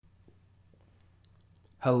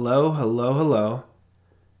Hello, hello, hello,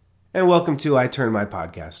 and welcome to I Turn My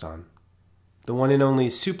Podcast On, the one and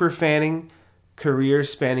only super fanning, career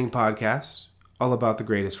spanning podcast all about the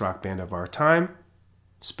greatest rock band of our time,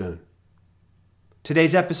 Spoon.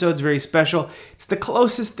 Today's episode is very special. It's the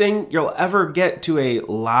closest thing you'll ever get to a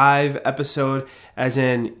live episode, as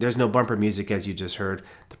in there's no bumper music as you just heard.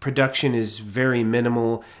 The production is very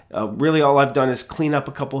minimal. Really all I've done is clean up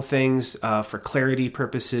a couple things for clarity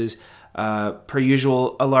purposes. Per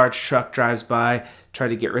usual, a large truck drives by, try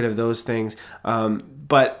to get rid of those things.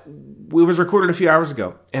 But it was recorded a few hours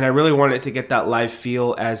ago, and I really wanted to get that live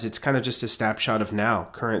feel as it's kind of just a snapshot of now,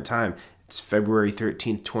 current time. It's February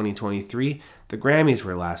 13th, 2023. The Grammys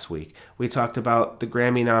were last week. We talked about the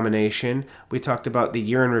Grammy nomination. We talked about the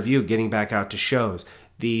year in review, getting back out to shows,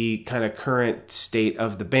 the kind of current state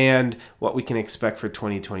of the band, what we can expect for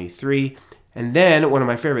 2023. And then one of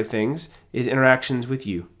my favorite things is interactions with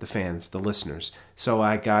you, the fans, the listeners. So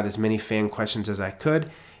I got as many fan questions as I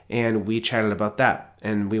could, and we chatted about that.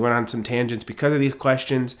 And we went on some tangents because of these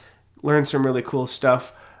questions, learned some really cool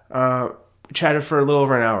stuff, chatted for a little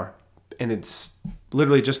over an hour. And it's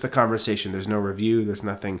literally just the conversation. There's no review. There's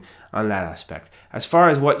nothing on that aspect. As far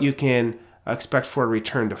as what you can expect for a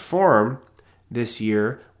return to form this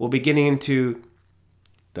year, we'll be getting into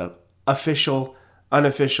the official,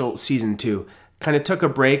 unofficial season 2. Kind of took a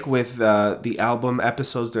break with the album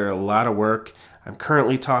episodes. They're a lot of work. I'm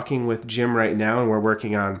currently talking with Jim right now, and we're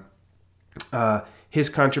working on his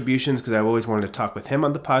contributions because I've always wanted to talk with him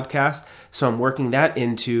on the podcast. So I'm working that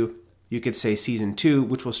into, you could say, season 2,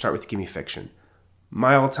 which will start with Gimme Fiction.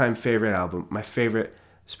 My all-time favorite album, my favorite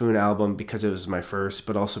Spoon album, because it was my first,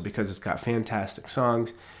 but also because it's got fantastic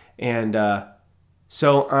songs. And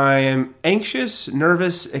so I am anxious,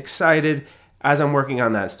 nervous, excited as I'm working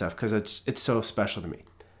on that stuff because it's so special to me.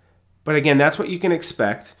 But again, that's what you can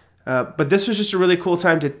expect. But this was just a really cool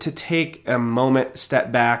time to take a moment,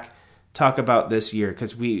 step back, talk about this year,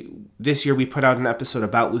 because this year we put out an episode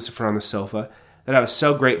about Lucifer on the Sofa that I was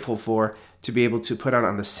so grateful for to be able to put out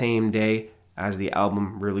on the same day as the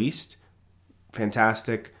album released.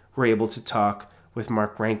 Fantastic. We're able to talk with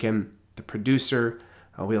Mark Rankin, the producer.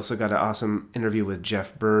 We also got an awesome interview with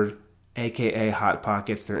Jeff Bird, aka Hot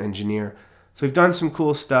Pockets, their engineer. So we've done some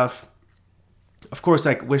cool stuff. Of course,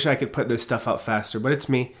 I wish I could put this stuff out faster, but it's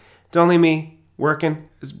me. It's only me working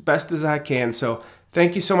as best as I can. So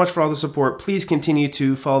thank you so much for all the support. Please continue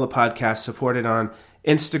to follow the podcast, support it on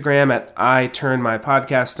Instagram at I Turn My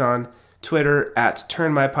Podcast On, Twitter at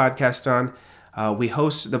Turn My Podcast On. We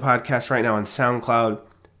host the podcast right now on SoundCloud,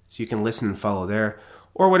 so you can listen and follow there,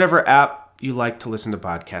 or whatever app you like to listen to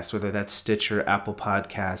podcasts, whether that's Stitcher, Apple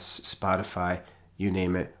Podcasts, Spotify, you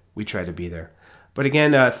name it. We try to be there. But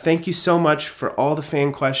again, thank you so much for all the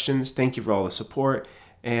fan questions. Thank you for all the support,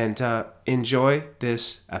 and enjoy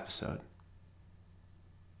this episode.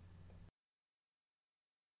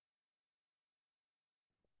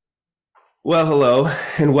 Well, hello,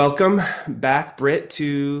 and welcome back, Britt,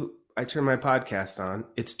 to I Turn My Podcast On.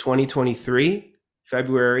 It's 2023,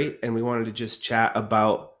 February, and we wanted to just chat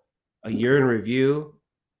about a year in review.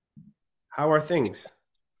 How are things?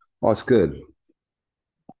 Oh, it's good.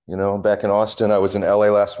 I'm back in Austin. I was in LA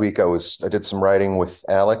last week. I did some writing with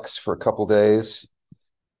Alex for a couple days,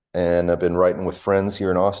 and I've been writing with friends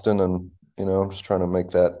here in Austin, and I'm just trying to make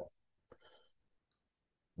that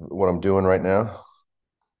what I'm doing right now.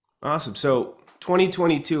 Awesome. So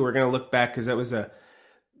 2022, we're going to look back because that was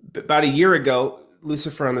about a year ago,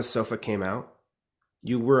 Lucifer on the Sofa came out.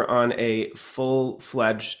 You were on a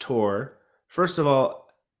full-fledged tour. First of all,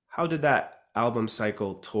 how did that album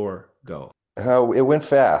cycle tour go? How it went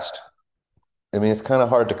fast. I mean, it's kind of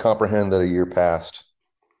hard to comprehend that a year passed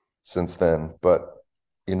since then, but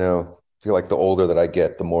I feel like the older that I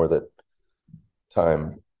get, the more that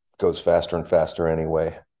time goes faster and faster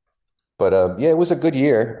anyway. But yeah, it was a good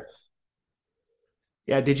year.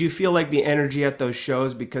 Yeah, did you feel like the energy at those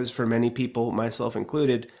shows? Because for many people, myself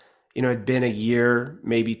included, it'd been a year,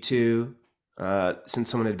 maybe two, since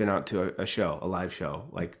someone had been out to a show, a live show.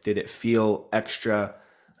 Like, did it feel extra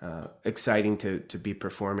exciting to be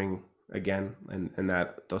performing again and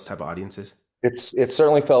that those type of audiences? It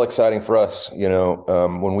certainly felt exciting for us,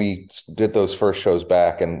 when we did those first shows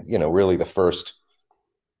back, and really the first,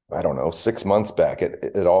 I don't know, 6 months back,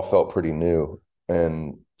 it all felt pretty new,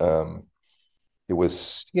 and it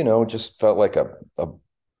was, just felt like a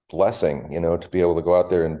blessing, to be able to go out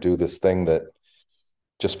there and do this thing that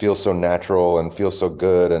just feels so natural and feels so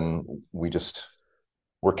good, and we just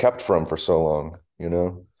were kept from for so long.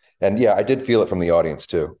 And yeah, I did feel it from the audience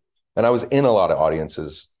too, and I was in a lot of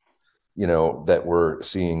audiences that were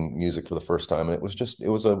seeing music for the first time. And it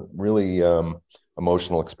was a really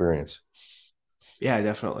emotional experience. Yeah,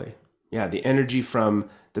 definitely. Yeah, the energy from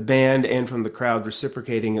the band and from the crowd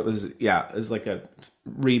reciprocating, it was like a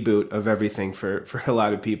reboot of everything for a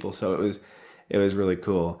lot of people. So it was really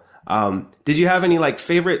cool. Did you have any like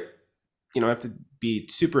favorite, you don't have to be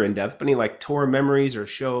super in depth, but any like tour memories or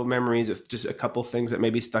show memories of just a couple things that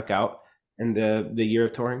maybe stuck out in the year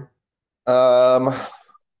of touring? Um,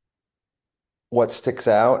 what sticks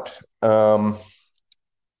out?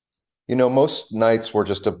 Most nights were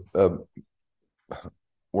just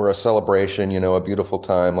were a celebration, a beautiful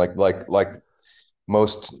time, like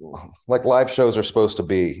most like live shows are supposed to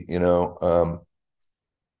be.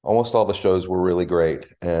 Almost all the shows were really great,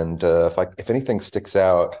 and if anything sticks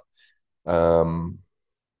out, um,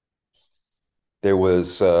 there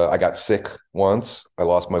was I got sick once. I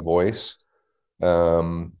lost my voice.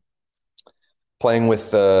 Um, Playing with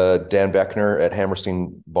Dan Beckner at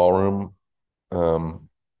Hammerstein Ballroom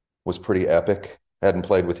was pretty epic. I hadn't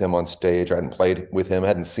played with him on stage. I hadn't played with him,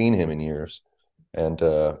 hadn't seen him in years, and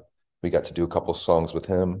we got to do a couple songs with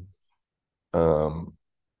him. Um,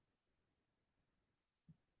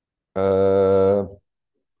 uh,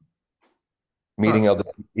 Meeting Awesome.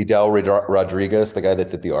 Idel Rodriguez, the guy that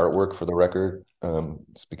did the artwork for the record.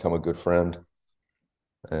 He's become a good friend.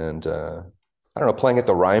 And I don't know, playing at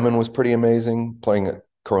the Ryman was pretty amazing. Playing at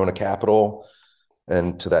Corona Capital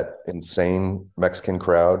and to that insane Mexican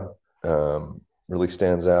crowd really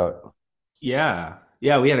stands out. Yeah,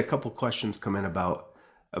 yeah, we had a couple questions come in about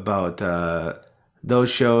those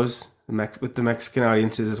shows with the Mexican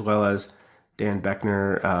audiences as well as Dan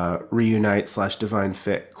Beckner reunite slash Divine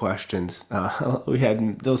Fit questions. We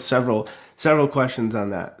had those several questions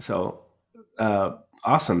on that. So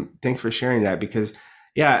awesome! Thanks for sharing that because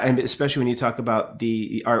yeah, and especially when you talk about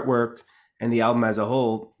the artwork and the album as a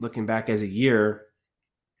whole, looking back as a year,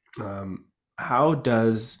 um, how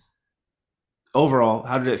does overall,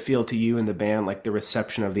 how did it feel to you and the band? Like the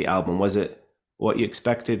reception of the album, was it what you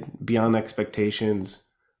expected, beyond expectations,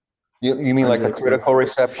 You mean like the unexpected? critical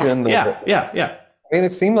reception? Yeah, yeah, yeah, I mean, it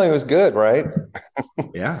seemed like it was good, right?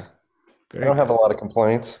 yeah. I Very don't have a good. lot of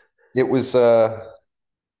complaints. It was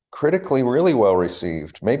critically really well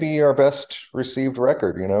received. Maybe our best received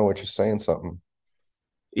record, which is saying something.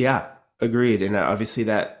 Yeah, agreed. And obviously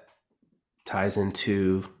that ties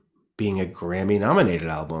into being a Grammy nominated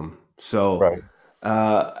album. So, Right.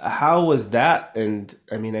 how was that? And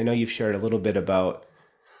I mean, I know you've shared a little bit about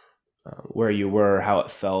where you were, how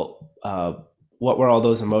it felt. What were all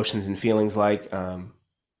those emotions and feelings like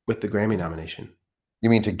with the Grammy nomination? You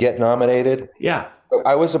mean to get nominated? Yeah,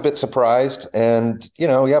 I was a bit surprised and,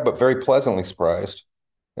 yeah, but very pleasantly surprised.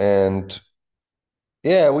 And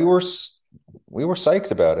yeah, we were psyched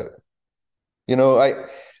about it.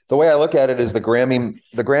 The way I look at it is the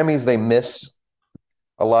Grammys, they miss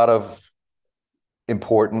a lot of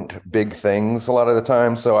important big things a lot of the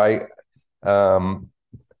time. So um,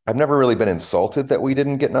 I've never really been insulted that we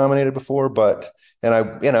didn't get nominated before, and I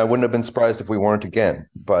wouldn't have been surprised if we weren't again.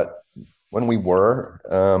 But when we were,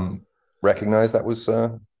 recognized that was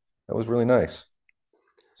really nice.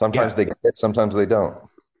 Sometimes yeah. they get it, sometimes they don't.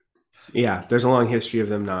 Yeah, there's a long history of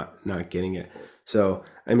them not getting it. So,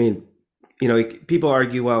 I mean, you know, people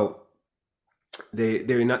argue, well, they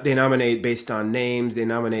nominate based on names, they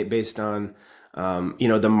nominate based on you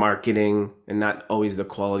know, the marketing and not always the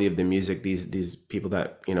quality of the music. These people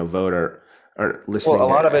that, you know, vote are Well, a listening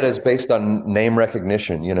lot of to it is based on name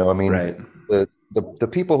recognition. I mean, right. the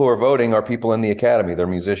people who are voting are people in the academy. They're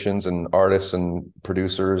musicians and artists and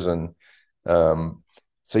producers, and um,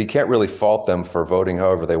 so you can't really fault them for voting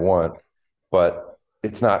however they want. But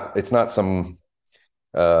it's not some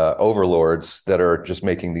overlords that are just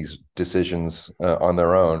making these decisions on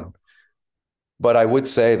their own. But I would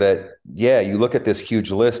say that, yeah, you look at this huge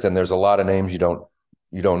list and there's a lot of names you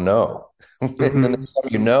don't know. And then Hmm. there's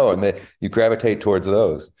some and you gravitate towards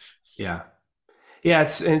those. Yeah. Yeah,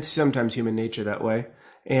 it's sometimes human nature that way.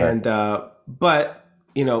 Right. And but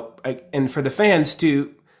you know, and for the fans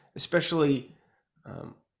too, especially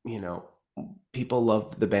um, you know, people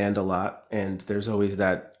love the band a lot, and there's always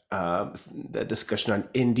that discussion on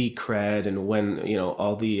indie cred and when you know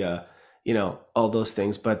all the you know all those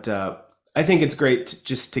things. But I think it's great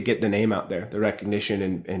just to get the name out there, the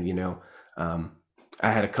recognition, and you know, um,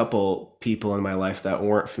 I had a couple people in my life that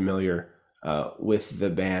weren't familiar with the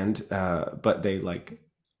band, but they like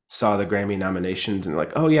saw the Grammy nominations and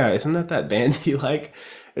like, oh yeah, isn't that band you like?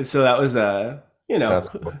 And so that was you know, That's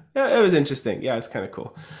cool. yeah, it was interesting. Yeah, it's kind of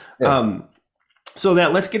cool. Yeah. Um, so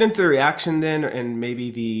that let's get into the reaction then, and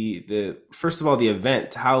maybe the first of all the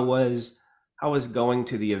event. How was going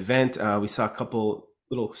to the event? We saw a couple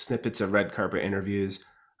little snippets of red carpet interviews.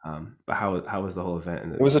 But how was the whole event?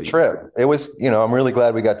 And It was a so trip. It was, I'm really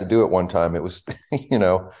glad we got to do it one time. It was,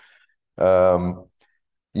 um,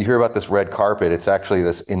 you hear about this red carpet. It's actually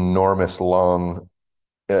this enormous long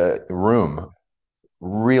room,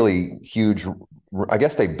 really huge. I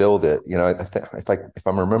guess they build it. If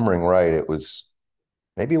I'm remembering right,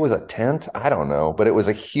 maybe it was a tent. I don't know, but it was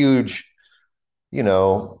a huge, you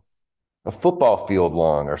know, a football field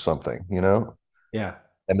long or something. yeah,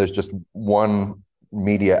 And there's just one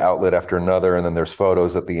media outlet after another, and then there's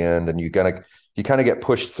photos at the end, and you kind of get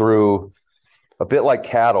pushed through a bit like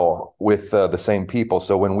cattle with the same people.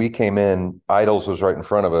 So when we came in, Idols was right in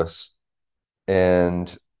front of us,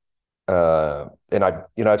 and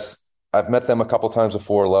I've met them a couple times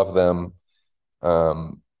before, love them,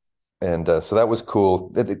 and so that was cool.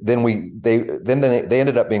 They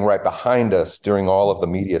ended up being right behind us during all of the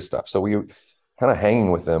media stuff. So we were kind of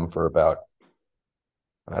hanging with them for about,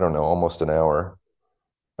 I don't know, almost an hour,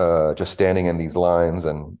 just standing in these lines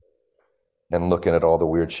and looking at all the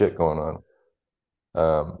weird shit going on.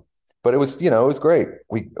 But it was great.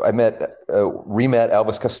 I re-met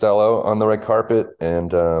Elvis Costello on the red carpet,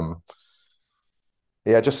 and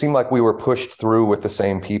yeah, it just seemed like we were pushed through with the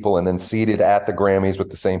same people and then seated at the Grammys with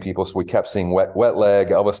the same people. So we kept seeing Wet Leg,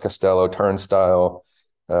 Elvis Costello, Turnstile,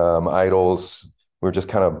 Idols. We were just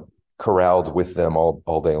kind of corralled with them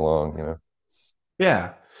all day long.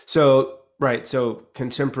 yeah. So right, so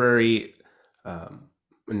contemporary um,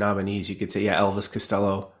 nominees, you could say, yeah, Elvis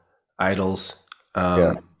Costello, Idols,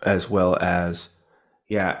 Yeah. as well as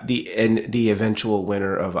yeah, the eventual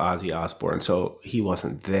winner of Ozzy Osbourne. So he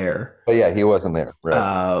wasn't there. But yeah, he wasn't there. Right.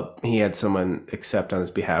 He had someone accept on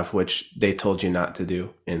his behalf, which they told you not to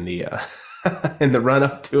do in the in the run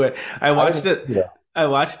up to it. I didn't, yeah. I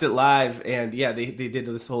watched it live, and yeah, they did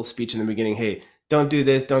this whole speech in the beginning. Hey, don't do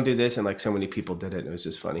this, don't do this, and like so many people did it. And it was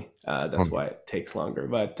just funny. That's Hmm. why it takes longer.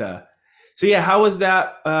 But so yeah, how was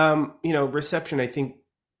that? Reception. I think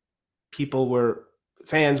people were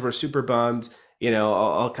fans were super bummed.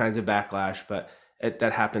 All kinds of backlash, but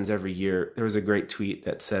that happens every year. There was a great tweet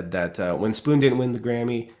that said that when Spoon didn't win the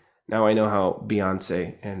Grammy, now I know how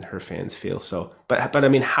Beyonce and her fans feel. So, but I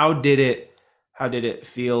mean, how did it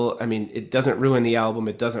feel? I mean, it doesn't ruin the album,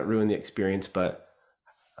 it doesn't ruin the experience, but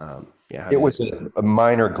yeah, how It did it was feel? a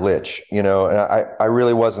minor glitch, and I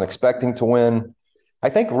really wasn't expecting to win. I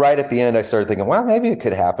think right at the end, I started thinking, well, maybe it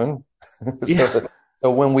could happen. Yeah,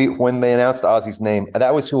 So when they announced Ozzy's name,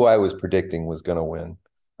 that was who I was predicting was going to win.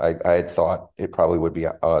 I had thought it probably would be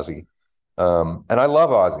Ozzy. And I love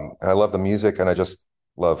Ozzy. I love the music, and I just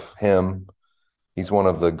love him. He's one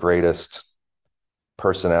of the greatest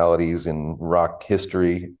personalities in rock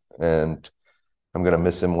history, and I'm going to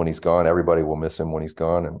miss him when he's gone. Everybody will miss him when he's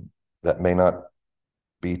gone, and that may not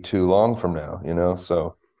be too long from now.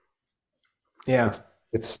 So yeah,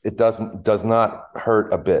 it does not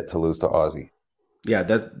hurt a bit to lose to Ozzy. yeah.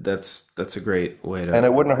 That's a great way And to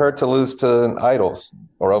it wouldn't hurt to lose to Idols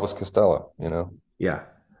or Elvis Costello, yeah.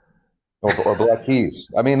 or Black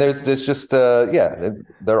Keys. I mean, there's just yeah,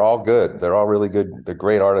 they're all good. They're all really good. They're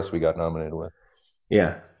great artists we got nominated with.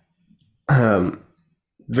 Yeah. Um,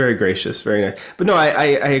 Very gracious, very nice. But no, I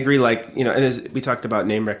agree. Like, and as we talked about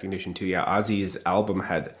name recognition too. Yeah, Ozzy's album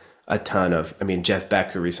had a ton of, I mean, Jeff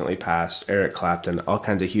Beck, who recently passed, Eric Clapton, all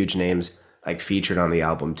kinds of huge names like featured on the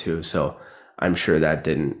album too. So I'm sure that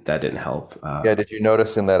didn't help. Yeah, did you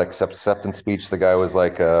notice in that acceptance speech, the guy was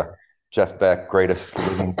like, Jeff Beck, greatest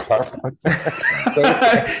living guitar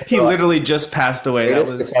He player, literally just passed away.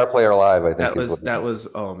 greatest guitar player alive, I think is what. That was,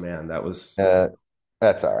 oh man, that was, Uh,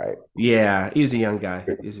 that's all right. yeah, he was a young guy.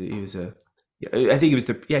 He was a yeah, I think he was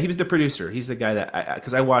the producer. He's the guy that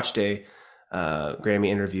because I watched a Grammy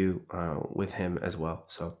interview with him as well.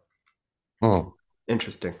 So Hmm.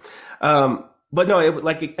 interesting. But no,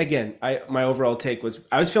 like again, my overall take was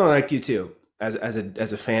I was feeling like you too, as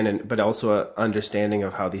a fan, and but also a understanding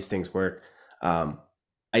of how these things work. Um,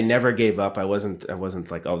 I never gave up. I wasn't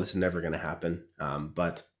like, oh, this is never going to happen.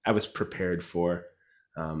 But I was prepared for,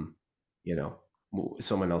 um, you know,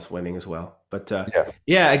 someone else winning as well. But Yeah.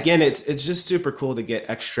 yeah, again, it's just super cool to get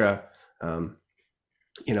um,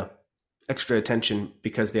 you know, extra attention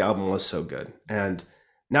because the album was so good. And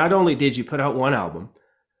not only did you put out one album,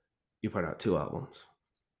 you put out two albums.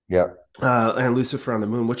 Yeah. And Lucifer on the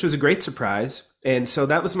Moon, which was a great surprise. And so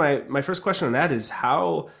that was my first question on that is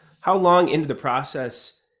how long into the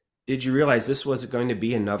process did you realize this was going to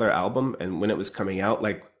be another album? And when it was coming out,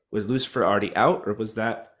 like was Lucifer already out or was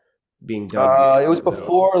that being dubbed It was in the middle?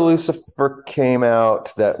 before Lucifer came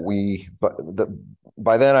out but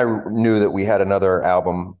by then I knew that we had another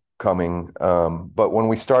album coming. But when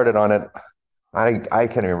we started on it, I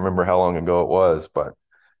can't even remember how long ago it was, but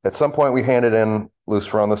at some point we handed in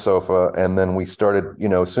Lucifer on the Sofa, and then we started,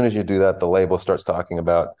 as soon as you do that, the label starts talking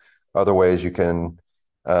about other ways you can,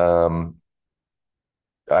 um,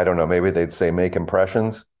 I don't know, maybe they'd say make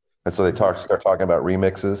impressions. And so they start talking about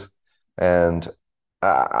remixes. And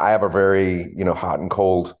I have a very, hot and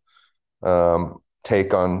cold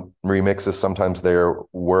take on remixes. Sometimes they're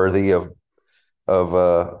worthy of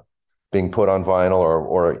being put on vinyl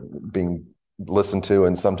or being listened to,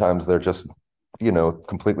 and sometimes they're just,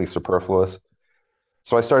 completely superfluous.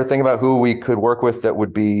 So I started thinking about who we could work with that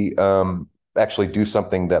would be actually do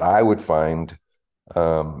something that I would find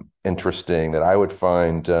interesting, that I would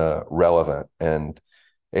find relevant. And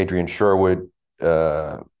Adrian Sherwood,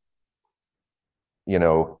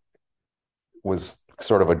 was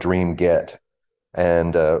sort of a dream get.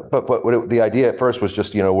 And but the idea at first was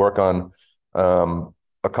just work on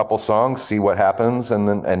a couple songs, see what happens, and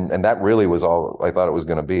then and that really was all I thought it was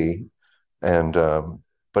going to be. And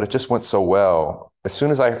but it just went so well. As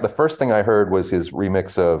soon as the first thing I heard was his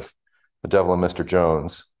remix of The Devil and Mr.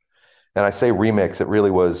 Jones. And I say remix, it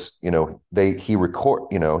really was, he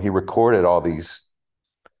recorded all these,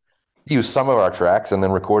 he used some of our tracks and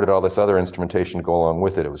then recorded all this other instrumentation to go along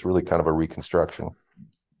with it. It was really kind of a reconstruction.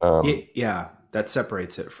 Yeah, that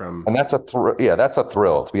separates it from. And that's a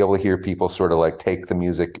thrill to be able to hear people sort of like take the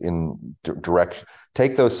music in direction,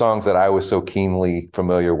 take those songs that I was so keenly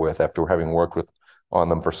familiar with after having worked on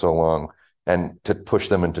them for so long, and to push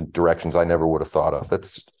them into directions I never would have thought of.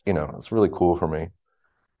 That's, it's really cool for me.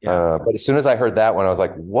 Yeah. But as soon as I heard that one, I was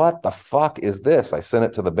like, what the fuck is this? I sent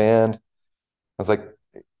it to the band. I was like,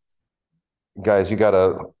 guys, you got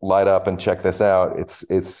to light up and check this out. It's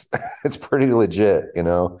it's pretty legit,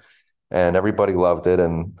 and everybody loved it.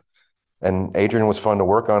 And Adrian was fun to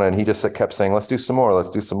work on, and he just kept saying, let's do some more. Let's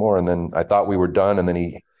do some more. And then I thought we were done. And then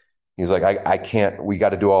he was like, I can't, we got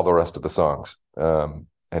to do all the rest of the songs. And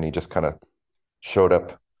he just kind of showed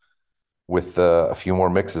up with a few more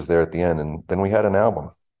mixes there at the end. And then we had an album.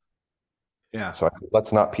 Yeah. So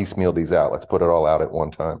let's not piecemeal these out. Let's put it all out at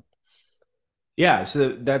one time. Yeah. So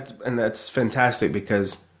that's fantastic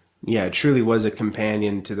because it truly was a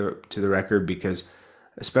companion to the record, because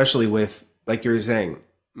especially with, like you were saying,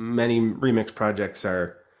 many remix projects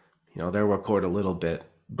are, they'll record a little bit,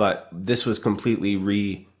 but this was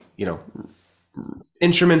completely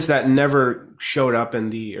instruments that never showed up in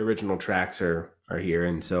the original tracks are here.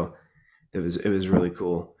 And so it was really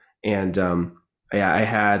cool. And I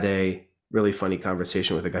had a really funny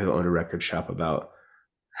conversation with a guy who owned a record shop about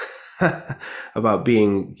about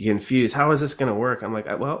being confused. How is this going to work? I'm like,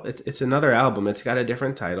 well, it's another album. It's got a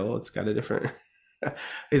different title. It's got a different.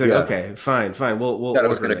 He's like, okay, fine. We'll. That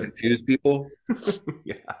was going to confuse people.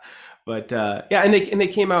 Yeah, but and they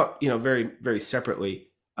came out, very very separately.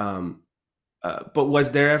 But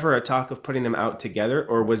was there ever a talk of putting them out together,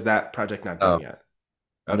 or was that project not done yet?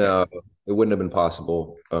 Okay. No, it wouldn't have been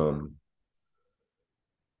possible.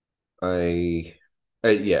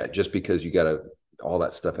 Just because all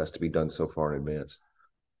that stuff has to be done so far in advance.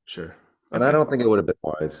 Sure. Okay. And I don't think it would have been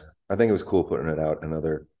wise. I think it was cool putting it out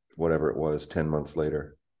another, whatever it was, 10 months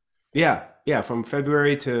later. Yeah. Yeah. From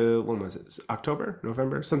February to, when was it? October,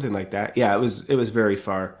 November, something like that. Yeah. It was very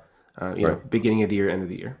far, right. Beginning of the year, end of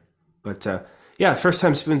the year. But first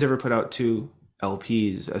time Spoon's ever put out 2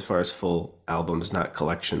 LPs as far as full albums, not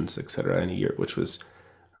collections, etc. in a year, which was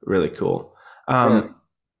really cool.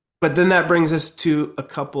 But then that brings us to a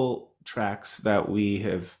couple tracks that we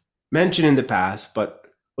have mentioned in the past, but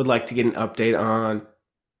would like to get an update on.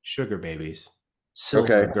 Sugar Babies,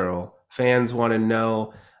 Silver Girl. Fans want to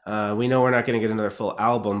know. We know we're not going to get another full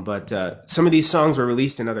album, but some of these songs were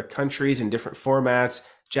released in other countries in different formats: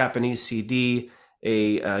 Japanese CD,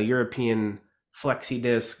 a European flexi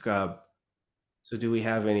disc. So, do we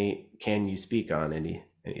have any? Can you speak on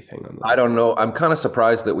anything on those? I don't know. I'm kind of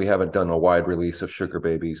surprised that we haven't done a wide release of Sugar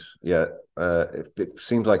Babies yet. It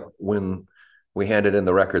seems like when we handed in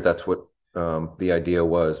the record, that's what the idea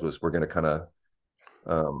was we're going to kind of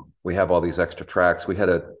we have all these extra tracks. We had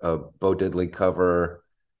a Bo Diddley cover,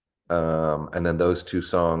 and then those 2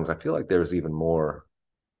 songs. I feel like there's even more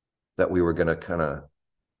that we were going to kind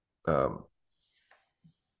of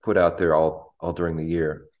put out there all during the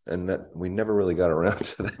year, and that we never really got around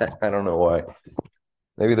to that. I don't know why.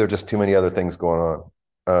 Maybe there are just too many other things going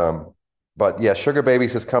on. But yeah, Sugar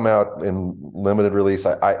Babies has come out in limited release.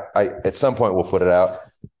 I at some point we'll put it out.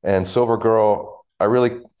 And Silver Girl, I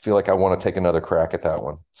really feel like I want to take another crack at that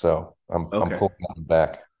one. So I'm pulling that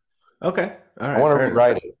back. Okay. All right. I want to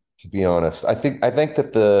rewrite it, to be honest. I think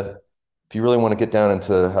that if you really want to get down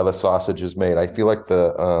into how the sausage is made, I feel like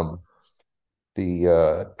the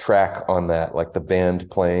track on that, like the band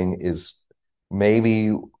playing, is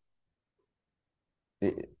maybe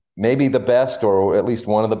maybe the best, or at least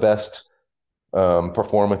one of the best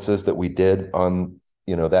performances that we did on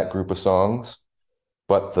that group of songs.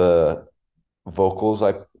 But vocals,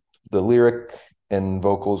 the lyric and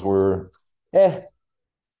vocals were Okay.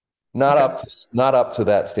 not up to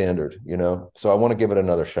that standard, So I want to give it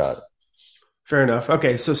another shot. Fair enough.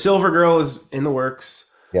 Okay, so Silver Girl is in the works,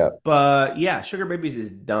 Yeah, but yeah, Sugar Babies is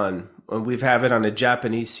done. We've have it on a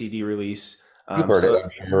Japanese CD release. you've heard it, So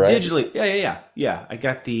I'm sure, right? digitally, yeah. I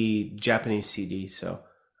got the Japanese CD, so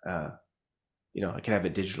uh, I can have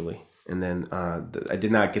it digitally. And then I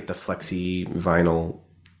did not get the flexi vinyl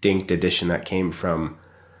dinked edition that came from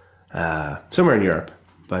somewhere in Europe,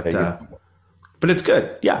 Yeah, but it's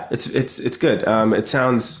good. Yeah, it's good. It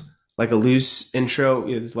sounds like a loose intro.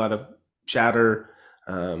 There's a lot of chatter.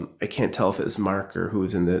 I can't tell if it's Mark or who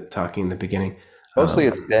was in the talking in the beginning. mostly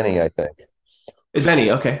it's Benny, I think. It's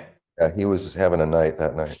Benny. Okay. Yeah, he was having a night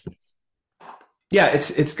that night. Yeah,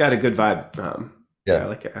 it's got a good vibe. Yeah, I Yeah.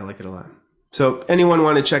 like it. I like it a lot. So anyone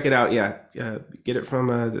want to check it out? Yeah, get it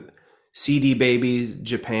from CD Babies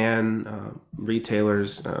Japan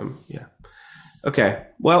retailers. Yeah. Okay.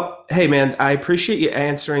 Well, hey man, I appreciate you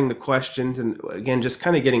answering the questions, and again, just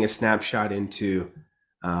kind of getting a snapshot into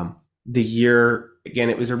the year. Again,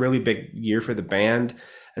 it was a really big year for the band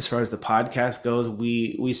as far as the podcast goes.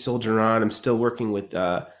 We soldier on. I'm still working with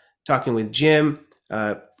talking with Jim,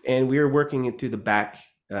 and we were working it through the back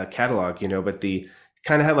catalog, but the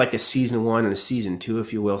kind of had like a season one and a season two,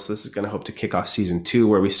 if you will. So this is going to hope to kick off season two,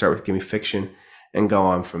 where we start with Gimme Fiction and go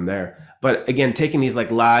on from there. But again, taking these like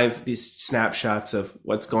live, these snapshots of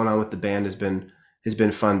what's going on with the band has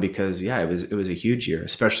been fun because yeah, it was a huge year,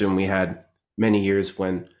 especially when we had many years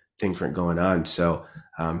when things weren't going on. So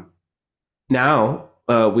now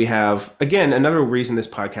we have again another reason this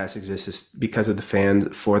podcast exists is because of the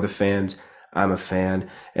fans, for the fans. I'm a fan,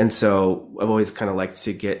 and so I've always kind of liked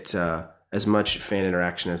to get as much fan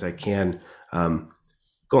interaction as I can.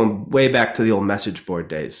 Going way back to the old message board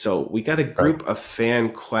days. So we got a Right. group of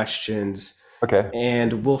fan questions, Okay.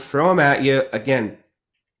 and we'll throw them at you again.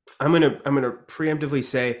 I'm gonna preemptively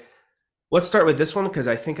say, let's start with this one because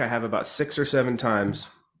I think I have about 6 or 7 times.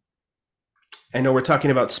 I know we're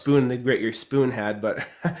talking about Spoon, the great year Spoon had, but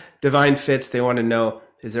Divine Fits, they want to know,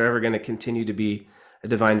 is there ever going to continue to be a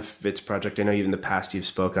Divine Fits project? I know even in the past you've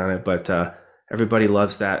spoke on it, but everybody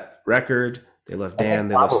loves that record. They love I think Dan,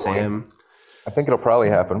 they love probably. Sam. I think it'll probably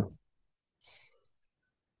happen.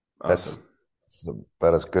 That's, Awesome. that's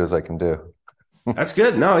about as good as I can do. That's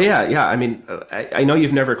good. No, yeah. I mean, I know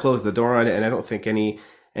you've never closed the door on it, and I don't think any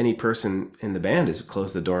person in the band has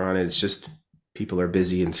closed the door on it. It's just people are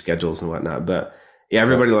busy and schedules and whatnot. But yeah, Yeah.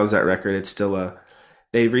 everybody loves that record. It's still a.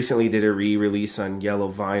 They recently did a re-release on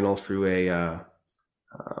yellow vinyl through a uh,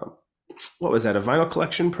 what was that? A vinyl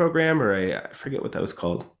collection program or I forget what that was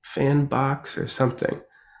called, Fan Box or something.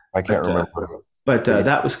 I can't But remember. but But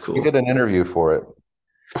that was we cool. did an interview for it.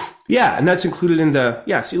 Yeah, and that's included in the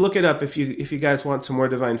yeah. So you look it up if you guys want some more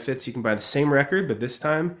Divine Fits, you can buy the same record, but this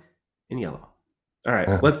time in yellow. All right,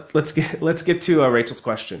 let's get to Rachel's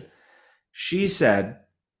question. She said,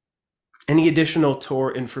 any additional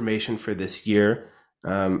tour information for this year?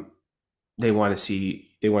 Um, they want to see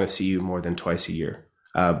you more than twice a year.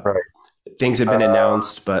 Uh, Right. things have been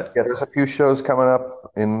announced, but Yeah, there's a few shows coming up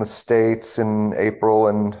in the States in April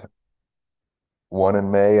and one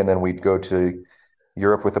in May, and then we'd go to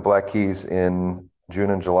Europe with the Black Keys in June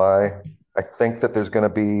and July. I think that there's going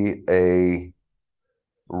to be a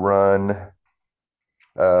run,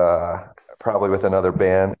 uh, probably with another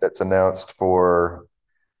band that's announced for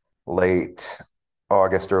late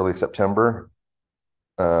August, early September.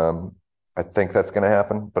 Um, I think that's going to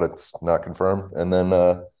happen, but it's not confirmed. And then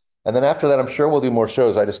after that, I'm sure we'll do more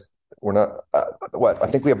shows. We're not, what? I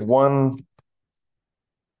think we have one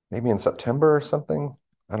maybe in September or something.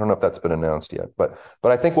 I don't know if that's been announced yet, but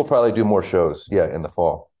I think we'll probably do more shows. Yeah, in the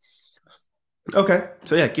fall. okay.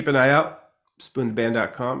 So yeah, keep an eye out.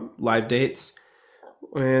 Spoontheband.com, live dates,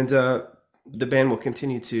 and the band will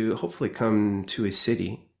continue to hopefully come to a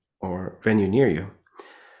city or venue near you.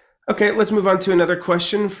 Okay, let's move on to another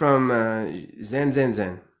question from Zen Zen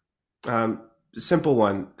Zen. Simple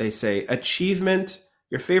one. They say achievement.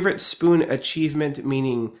 Your favorite Spoon achievement,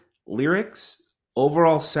 meaning lyrics,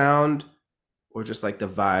 overall sound, or just like the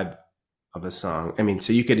vibe of a song. I mean,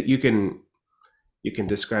 so you can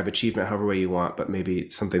describe achievement however way you want, but maybe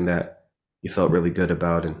something that you felt really good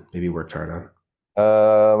about and maybe worked hard on.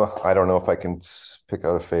 I don't know if I can pick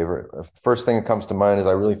out a favorite. First thing that comes to mind is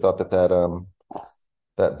I really thought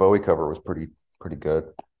that Bowie cover was pretty good.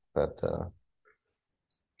 That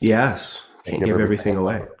Yes, Can't can't Give give Everything everything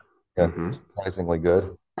Away. away. Yeah, Hmm. surprisingly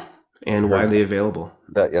good. And Heard widely available.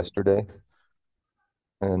 that yesterday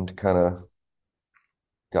and kind of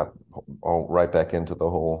got all right back into the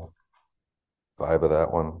whole vibe of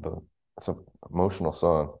that one. It's an emotional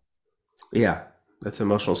song. Yeah, that's an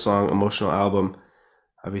emotional song, emotional album.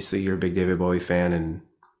 Obviously, you're a big David Bowie fan, and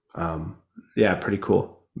yeah, pretty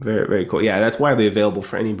cool. Very, very cool. Yeah, that's widely available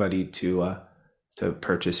for anybody to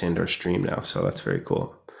purchase and or stream now. So that's very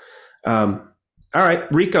cool. Um, all right,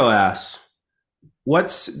 Rico asks,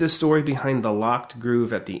 what's the story behind the locked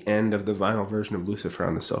groove at the end of the vinyl version of Lucifer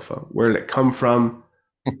on the Sofa? Where did it come from?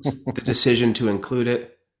 The decision to include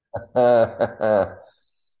it? uh,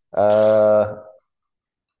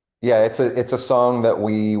 yeah, it's a song that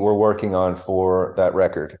we were working on for that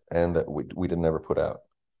record and that we didn't ever put out.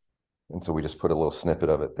 And so we just put a little snippet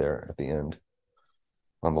of it there at the end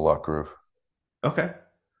on the lock groove. Okay.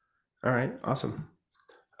 All right. Awesome.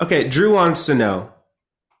 Okay. Drew wants to know,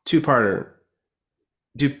 two-parter.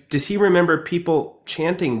 Does he remember people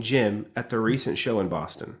chanting Jim at the recent show in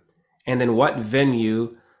Boston? And then what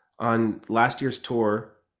venue on last year's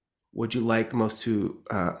tour would you like most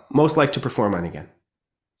like to perform on again?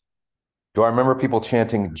 Do I remember people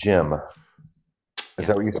chanting Jim? Is that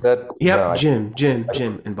Yep. what you said? No, Yep.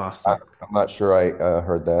 Jim in Boston. I'm not sure I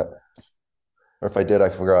heard that. Or if I did, I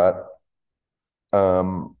forgot.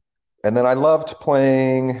 Um, and then I loved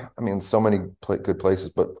playing, I mean, so many good places,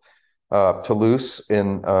 but Toulouse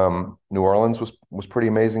in New Orleans was pretty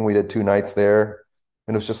amazing. We did 2 nights there,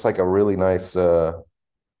 and it was just like a really nice, kind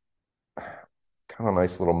of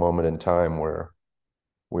nice little moment in time where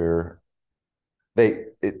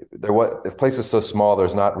there was the place is so small.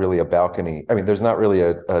 There's not really a balcony. I mean, there's not really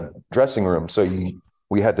a dressing room. So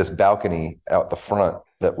we had this balcony out the front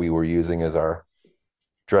that we were using as our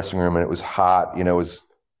dressing room, and it was hot. You know, it was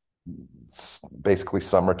basically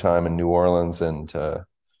summertime in New Orleans, and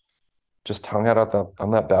just hung out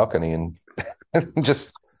on that balcony and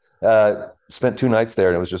just spent 2 nights there.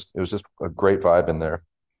 And it was just a great vibe in there.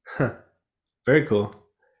 Huh. Very cool.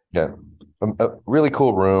 Yeah, a really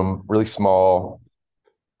cool room, really small.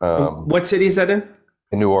 What city is that in?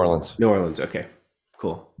 In New Orleans. New Orleans. Okay.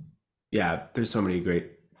 Cool. Yeah, there's so many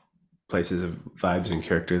great places of vibes and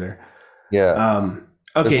character there. Yeah, Um,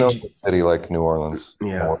 there's okay. no city like New Orleans.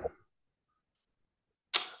 Yeah.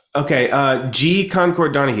 Okay. G.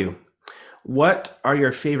 Concord Donahue. What are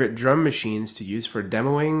your favorite drum machines to use for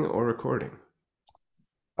demoing or recording?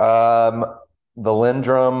 Um, the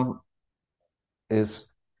Lindrum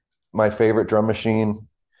is my favorite drum machine.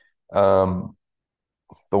 Um,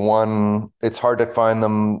 the one it's hard to find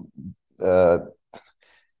them. Uh,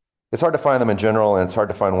 it's hard to find them in general, and it's hard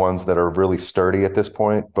to find ones that are really sturdy at this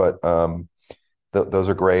point. But those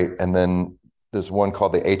are great. And then there's one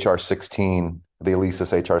called the HR16, the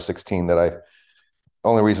Alesis HR16 that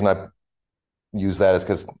only reason I use that is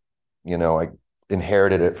because, I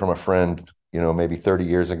inherited it from a friend, maybe 30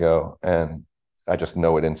 years ago, and I just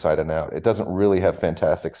know it inside and out. It doesn't really have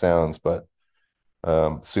fantastic sounds, but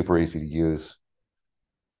super easy to use.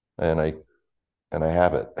 And I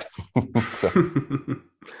have it. So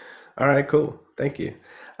All right, cool. Thank you.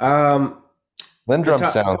 Um, Lindrum Nata-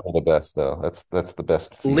 sounds are the best though. That's the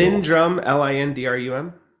best feel. Lindrum,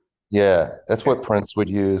 Lindrum. Yeah, that's what Prince would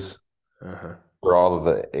use Uh-huh. for all of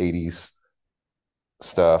the 80s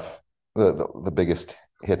stuff, the biggest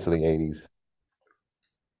hits of the 80s.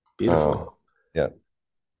 Beautiful. Yeah.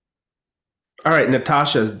 All right,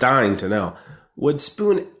 Natasha's dying to know. Would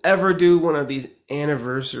Spoon ever do one of these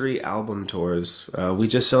anniversary album tours? We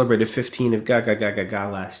just celebrated 15 of Gaga Gaga Ga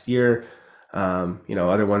last year.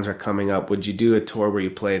 Other ones are coming up. Would you do a tour where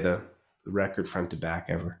you play the record front to back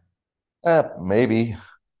ever? Maybe.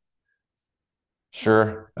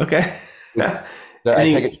 Sure. Okay.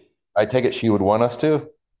 I take it she would want us to.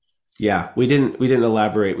 Yeah, we didn't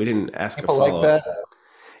elaborate. We didn't ask a People like follow up. that.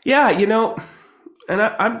 Yeah, and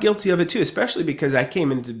I'm guilty of it too, especially because I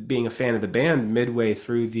came into being a fan of the band midway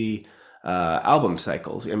through the album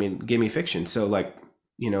cycles. I mean, Gimme Fiction. So like,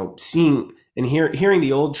 seeing and hearing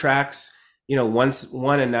the old tracks, once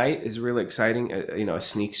one a night is really exciting. A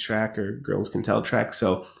Sneaks track or Girls Can Tell track.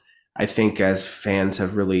 So I think as fans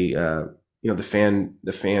have really, the fan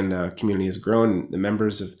community has grown. The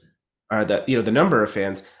members of, the number of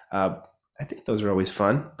fans. I think those are always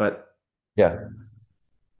fun, but Yeah.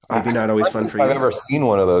 maybe not always I fun think for I've you. ever seen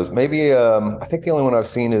one of those. Maybe I think the only one I've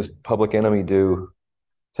seen is Public Enemy do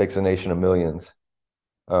Takes a Nation of Millions,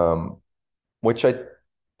 um, which I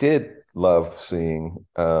did love seeing.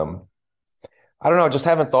 I don't know, I just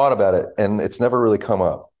haven't thought about it, and it's never really come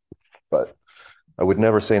up. But I would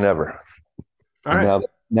never say never. All And right,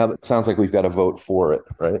 now that it sounds like we've got to vote for it,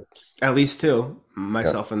 right? at least two.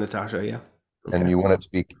 myself and Natasha. Yeah. Okay. And you want it to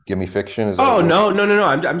be Gimme Fiction? Is that Oh what no!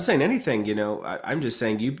 I'm saying anything. I'm just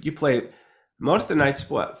saying you play most of the nights.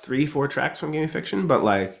 What 3-4 tracks from Game of Fiction? But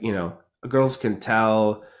like girls can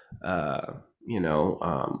tell. Uh, you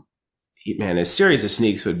know, man, a series of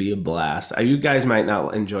sneaks would be a blast. You guys might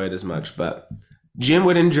not enjoy it as much, but Jim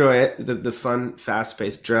would enjoy it. The fun, fast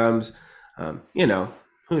paced drums. Who knows?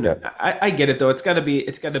 Yeah. I get it though. It's got to be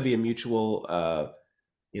a mutual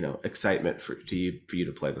excitement for you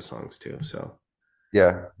to play the songs too. So.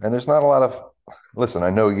 Yeah, and there's not a lot of listen, I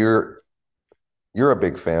know you're a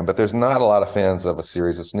big fan, but there's not a lot of fans of A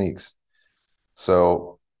Series of Sneaks.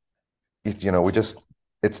 So it's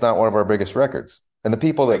not one of our biggest records. And the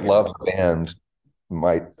people that love the band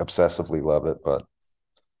might obsessively love it, but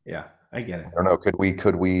yeah, I get it. I don't know. Could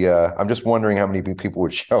we I'm just wondering how many people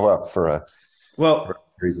would show up for a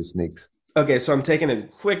Series of Sneaks. Okay, so I'm taking a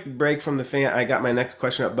quick break from the fan. I got my next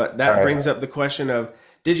question up, but that brings up the question of,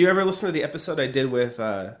 did you ever listen to the episode I did with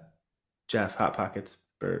Jeff Hot Pockets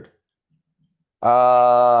Bird?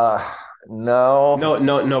 No.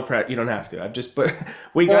 No, Pratt. You don't have to.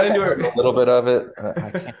 We got into a little bit of it.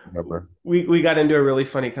 I can't remember. We got into a really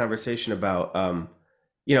funny conversation about,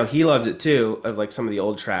 he loves it too, of like some of the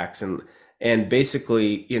old tracks and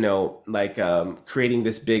basically, creating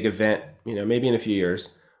this big event, maybe in a few years,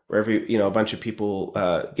 where a bunch of people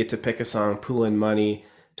get to pick a song, pool in money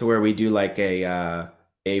to where we do like a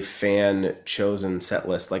fan chosen set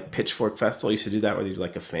list, like Pitchfork Festival used to do that, where they do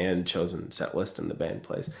like a fan chosen set list and the band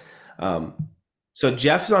plays. So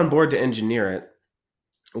Jeff's on board to engineer it.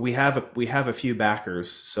 We have a few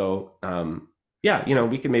backers, so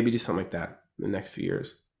we can maybe do something like that in the next few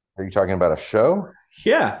years. Are you talking about a show?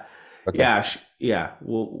 Yeah. Okay. Yeah.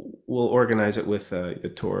 We'll organize it with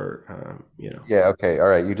the tour. Yeah. Okay. All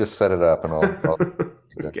right. You just set it up, and I'll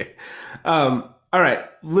okay. All right,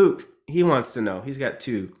 Luke. He wants to know. He's got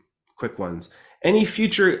 2 quick ones. Any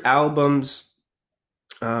future albums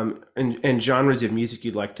and genres of music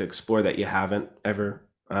you'd like to explore that you haven't ever?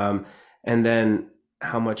 And then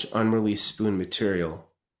how much unreleased Spoon material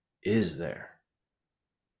is there?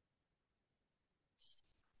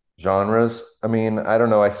 Genres. I mean, I don't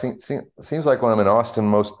know. Seems like when I'm in Austin,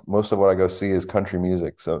 most of what I go see is country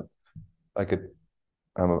music. So I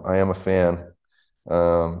am a fan.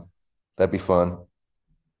 That'd be fun.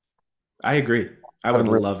 I agree. I would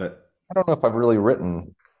love it. I don't know if I've really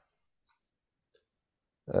written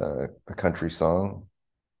a country song.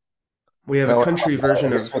 We have a country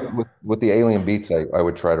version of with the Alien Beats. I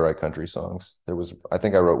would try to write country songs. I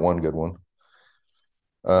think I wrote one good one.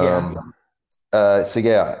 So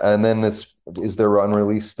yeah, and then is there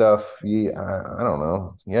unreleased stuff? Yeah, I don't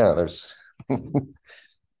know. Yeah, there's,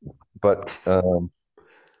 but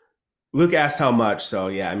Luke asked how much, so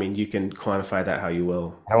yeah, I mean, you can quantify that how you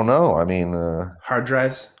will. I don't know. I mean, hard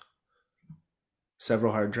drives,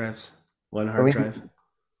 several hard drives, one hard drive.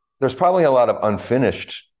 There's probably a lot of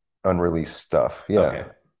unfinished, unreleased stuff. Yeah.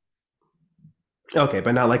 Okay,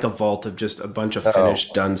 but not like a vault of just a bunch of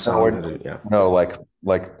finished, done songs. No,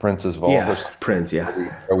 like Prince's vault. Yeah, Prince.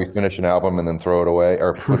 Yeah. Or we finish an album and then throw it away,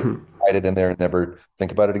 or write it in there and never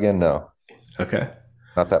think about it again. No. Okay.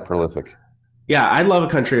 Not that prolific. Yeah, I love a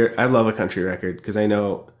country record because I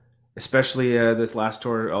know, especially this last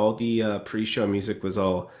tour, all the pre-show music was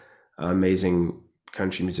all amazing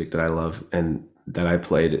country music that I love and that I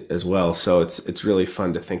played as well. So it's really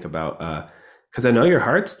fun to think about because I know your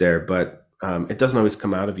heart's there, but it doesn't always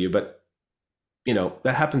come out of you. But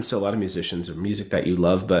that happens to a lot of musicians, or music that you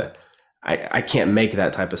love, but I can't make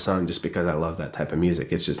that type of song just because I love that type of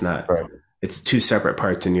music. It's just not. Right. It's 2 separate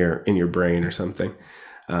parts in your brain or something.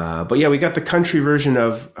 But yeah, we got the country version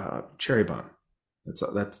of Cherry Bomb.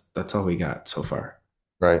 That's all we got so far.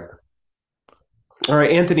 Right. All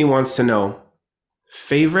right. Anthony wants to know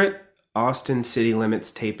favorite Austin City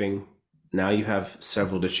Limits taping. Now you have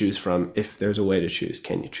several to choose from. If there's a way to choose,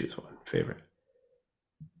 can you choose one favorite?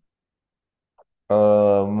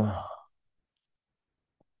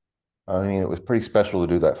 I mean, it was pretty special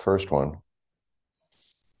to do that first one.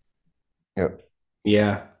 Yep.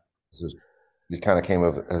 Yeah. It kind of came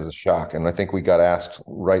as a shock, and I think we got asked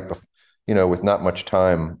right before, with not much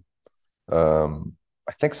time.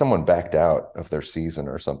 I think someone backed out of their season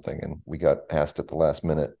or something, and we got asked at the last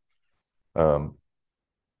minute. That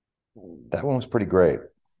one was pretty great.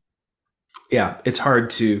 Yeah, it's hard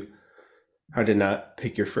to not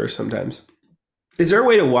pick your first sometimes. Is there a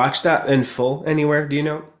way to watch that in full anywhere? Do you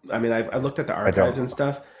know? I mean, I've looked at the archives and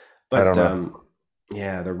stuff, but I don't know.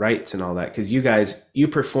 Yeah, the rights and all that, because you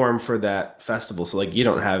perform for that festival, so like you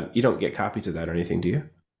don't get copies of that or anything, do you?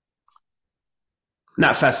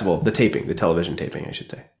 Not festival, the television taping, I should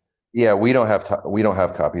say. Yeah, we don't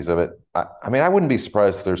have copies of it. I mean, I wouldn't be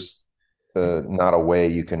surprised if there's not a way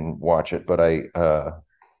you can watch it, but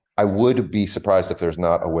I would be surprised if there's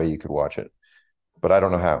not a way you could watch it, but I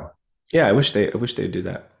don't know how. Yeah, I wish they'd do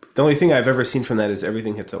that. The only thing I've ever seen from that is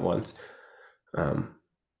Everything Hits at Once, um,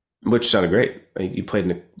 which sounded great. You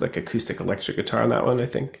played like acoustic electric guitar on that one, I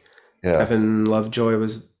think. Yeah, Kevin Lovejoy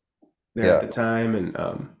was there at yeah, the time,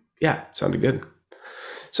 and yeah, sounded good.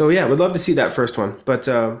 So yeah, would love to see that first one. But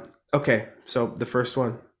okay, so the first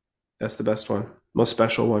one, that's the best one, most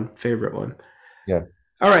special one, favorite one. yeah.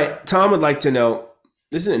 All right, Tom would like to know.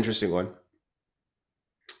 This is an interesting one.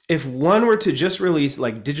 If one were to just release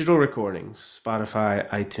like digital recordings, Spotify,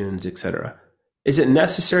 iTunes, etc., is it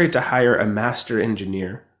necessary to hire a master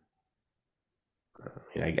engineer?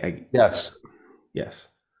 Yes, Yes.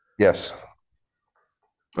 yes.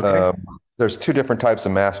 Okay. Um, there's two different types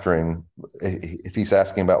of mastering. If he's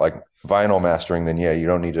asking about like vinyl mastering, then yeah, you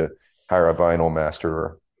don't need to hire a vinyl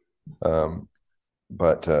masterer. Um,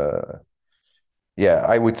 but yeah,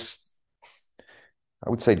 I would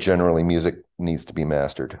say generally music needs to be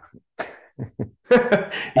mastered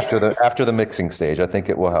after the mixing stage. I think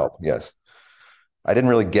it will help. Yes. I didn't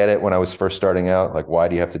really get it when I was first starting out. Like, why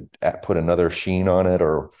do you have to put another sheen on it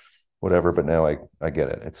or whatever? But now I get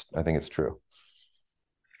it. I think it's true.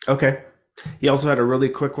 Okay. He also had a really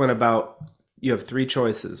quick one about you have three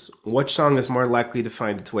choices. Which song is more likely to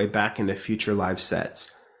find its way back into future live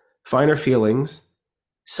sets? Finer Feelings,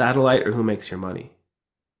 Satellite, or Who Makes Your Money?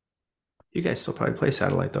 You guys still probably play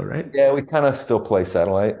Satellite though, right? Yeah, we kind of still play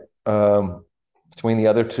satellite. Between the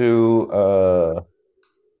other two,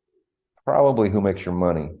 probably Who Makes Your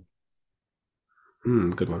Money.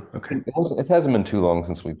 Good one. Okay. It hasn't been too long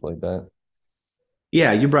since we played that.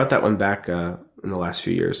 Yeah, you brought that one back in the last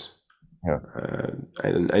few years. Yeah.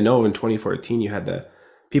 I know in 2014 you had the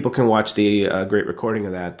people can watch the great recording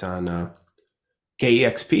of that on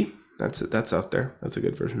KEXP. That's out there. That's a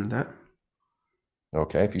good version of that.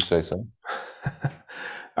 Okay, if you say so.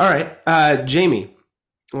 All right. Jamie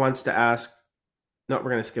wants to ask. No,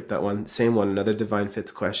 we're going to skip that one. Same one. Another Divine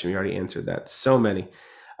Fits question. We already answered that. So many.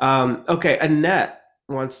 Okay. Annette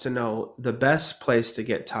wants to know the best place to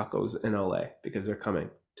get tacos in LA because they're coming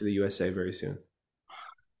to the USA very soon.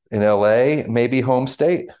 In LA, maybe home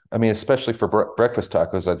state. I mean, especially for breakfast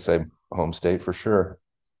tacos, I'd say home state for sure.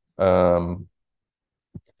 Um,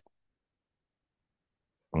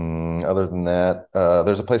 Other than that,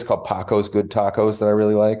 there's a place called Paco's Good Tacos that I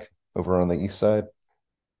really like over on the east side.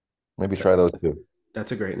 Maybe try those too.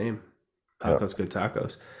 That's a great name. Yeah. Paco's Good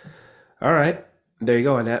Tacos. All right. There you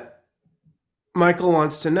go, Annette. Michael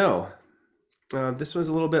wants to know. This one's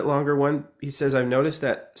a little bit longer one. He says, I've noticed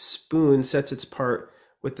that Spoon sets its part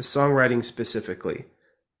with the songwriting specifically.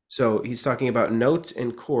 So he's talking about notes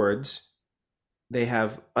and chords. They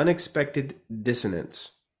have unexpected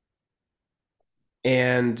dissonance.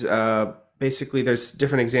 And basically, there's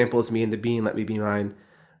different examples, me and the bean, let me be mine.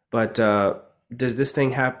 But does this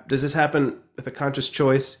happen with a conscious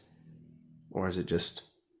choice? Or is it just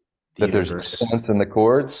the That there's universe? dissonance in the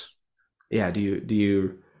chords. Yeah, do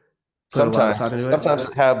you put a lot of thought into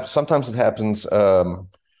it? Sometimes it happens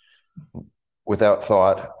without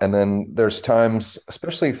thought, and then there's times,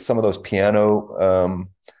 especially some of those piano,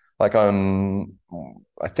 like on.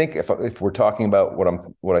 I think if we're talking about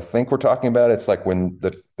what I think we're talking about, it's like when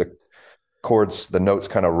the chords, the notes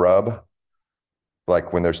kind of rub,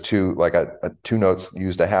 like when there's two like two notes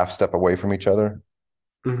used a half step away from each other.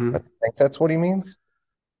 I Hmm. think that's what he means.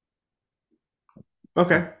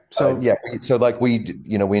 Okay, so Yeah. So like we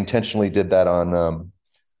intentionally did that on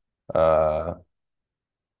uh,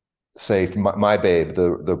 say my Babe,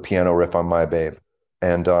 the piano riff on My Babe,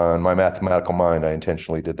 and on My Mathematical Mind, I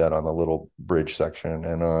intentionally did that on the little bridge section,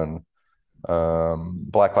 and on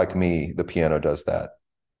Black Like Me, the piano does that.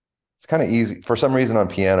 It's kind of easy for some reason on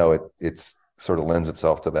piano. It's sort of lends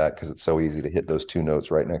itself to that because it's so easy to hit those two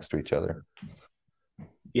notes right next to each other.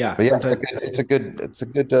 yeah, But yeah, sometimes. it's a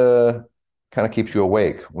good kind of keeps you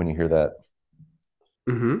awake when you hear that.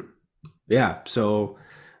 Hmm. Yeah, so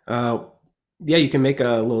uh, yeah, you can make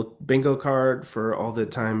a little bingo card for all the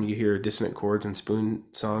time you hear dissonant chords and spoon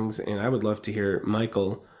songs. And I would love to hear,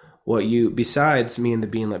 Michael, what you, besides Me and the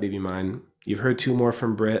Bean, Let Me Be Mine, you've heard two more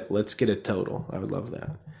from Britt. Let's get a total. I would love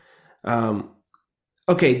that. Um,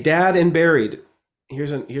 okay, Dad and Buried.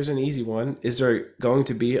 Here's an easy one. Is there going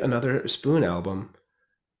to be another Spoon album?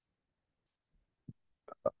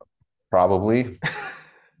 Probably.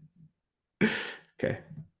 Okay,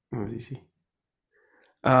 that was easy.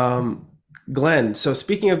 Um, Glenn. So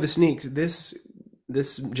speaking of the Sneaks, this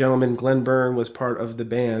gentleman, Glenn Byrne, was part of the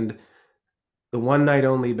band, the one night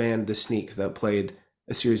only band, the Sneaks, that played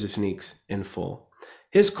A Series of Sneaks in full.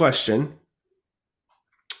 His question: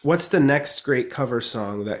 what's the next great cover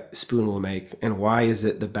song that Spoon will make, and why is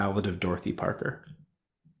it the Ballad of Dorothy Parker?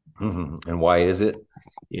 And why is it?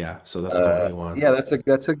 Yeah, so that's the one he Yeah, wants.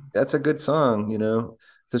 that's a good song. You know,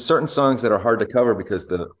 there's certain songs that are hard to cover because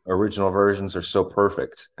the original versions are so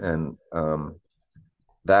perfect, and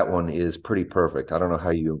that one is pretty perfect. I don't know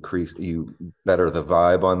how you better the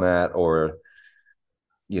vibe on that, or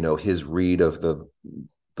his read of the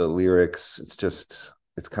lyrics.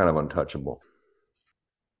 It's kind of untouchable.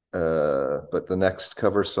 But the next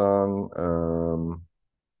cover song,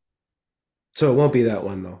 So it won't be that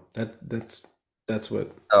one though. That's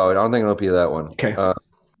what. oh, I don't think it'll be that one. Okay.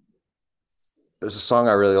 There's a song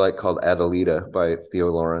I really like called Adelita by Theo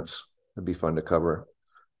Lawrence. It'd be fun to cover.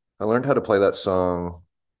 I learned how to play that song.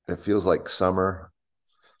 It feels like summer.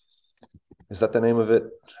 Is that the name of it?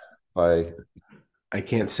 By I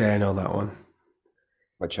can't say I know that one.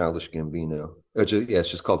 Childish Gambino. Yeah, it's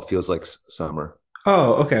just called Feels Like Summer.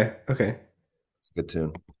 Oh, okay, okay. It's a good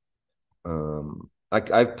tune.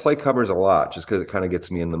 I play covers a lot just because it kind of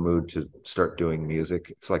gets me in the mood to start doing music.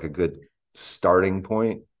 It's like a good starting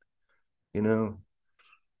point, you know.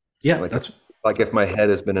 Yeah, Like that's like if my head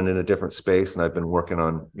has been in a different space and I've been working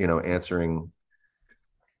on answering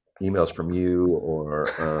emails from you, or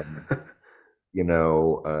you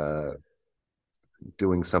know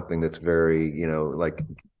doing something that's very like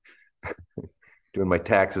doing my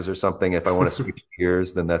taxes or something. If I want to switch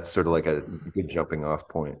gears, then that's sort of like a good jumping off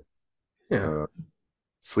point. yeah. uh,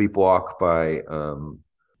 Sleepwalk by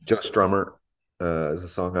Joe Strummer is a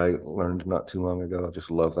song I learned not too long ago. I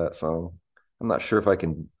just love that song. I'm not sure if I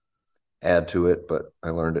can add to it, but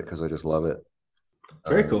I learned it because I just love it.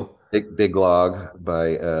 Very cool. Big Log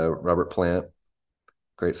by Robert Plant.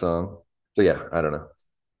 Great song. So yeah, I don't know.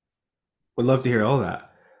 Would love to hear all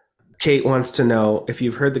that. Kate wants to know if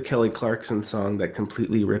you've heard the Kelly Clarkson song that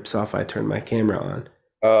completely rips off I Turned My Camera On.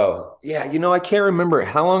 Oh yeah, I can't remember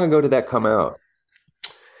how long ago did that come out.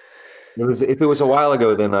 If it was a while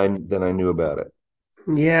ago, then I knew about it.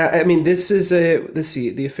 Yeah, I mean, this is let's see,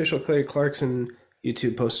 the official Kelly Clarkson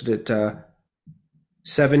YouTube posted it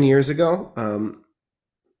 7 years ago.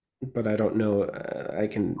 But I don't know. I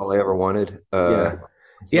can, All I ever wanted. yeah,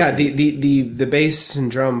 yeah. The bass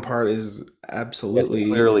and drum part is It's absolutely,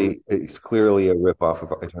 clearly a rip off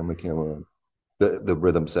of I Turn My Camera On. The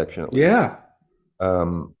rhythm section at least. yeah.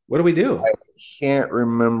 Um, What do we do? I can't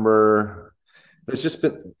remember. There's just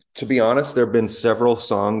been, to be honest, there have been several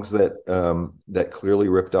songs that clearly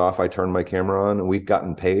ripped off I Turned My Camera On, and we've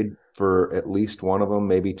gotten paid for at least one of them,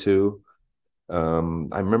 maybe two.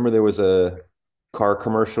 I remember there was a car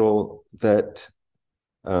commercial that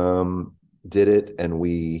did it, and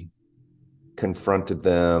we confronted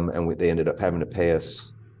them, and they ended up having to pay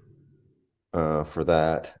us for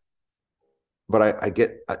that. But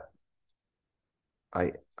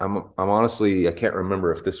I'm honestly, I can't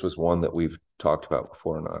remember if this was one that we've talked about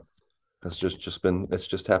before or not. It's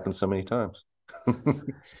just happened so many times.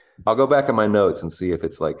 I'll go back in my notes and see if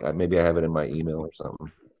it's like maybe I have it in my email or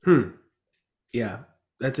something. Hmm. Yeah,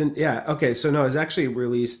 that's in. Yeah. Okay. So no, it's actually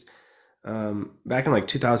released back in like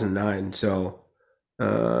 2009. So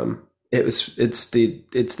it's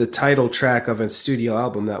the title track of a studio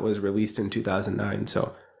album that was released in 2009.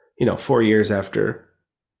 So 4 years after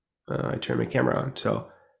I turned my camera on. So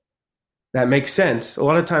that makes sense. A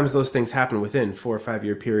lot of times those things happen within 4 or 5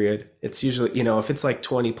 year period. It's usually, if it's like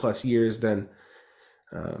 20 plus years, then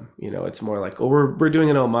it's more like, oh, we're doing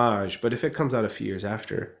an homage. But if it comes out a few years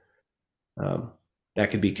after, um,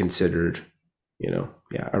 that could be considered,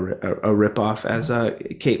 yeah, a rip off, as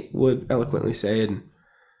Kate would eloquently say. And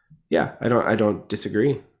yeah, I don't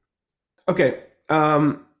disagree. Okay,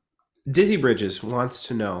 Dizzy Bridges wants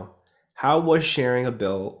to know, how was sharing a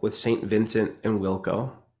bill with St. Vincent and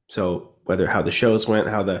Wilco? So whether how the shows went,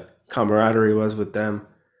 how the camaraderie was with them.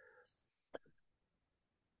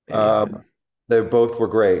 Um, And they both were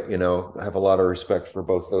great. I have a lot of respect for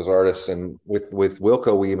both those artists. And with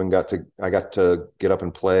Wilco, I got to get up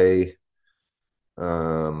and play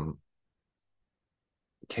um,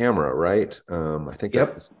 camera, right? I think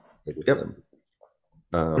that's yep, the with yep. them.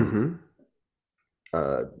 Um, Mm-hmm.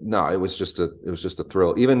 no, it was just a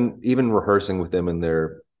thrill. Even rehearsing with them in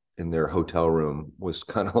their hotel room was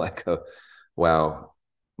kind of like a wow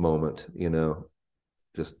moment,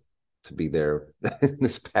 just to be there in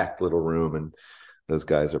this packed little room, and those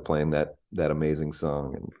guys are playing that amazing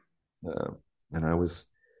song, and I was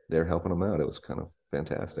there helping them out. It was kind of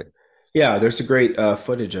fantastic. Yeah, there's a great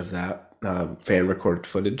footage of that fan recorded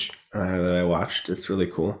footage that I watched. It's really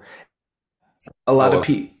cool. A lot Oh, of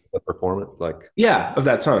people, the performance, like yeah, of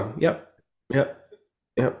that song. Yep, yep.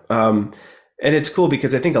 Yeah. And it's cool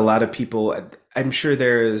because I think a lot of people, I'm sure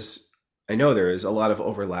I know there is a lot of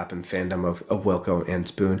overlap in fandom of Wilco and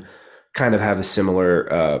Spoon, kind of have a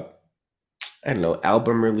similar, I don't know,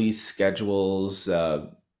 album release schedules,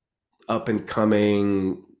 up and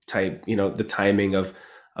coming type, the timing of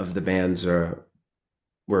the bands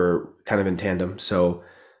were kind of in tandem. So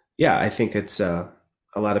yeah, I think it's,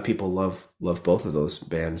 a lot of people love both of those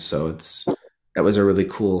bands. So that was a really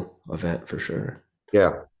cool event for sure.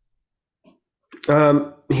 Yeah.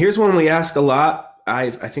 Here's one we ask a lot. I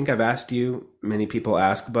think I've asked you, many people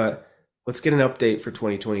ask, but let's get an update for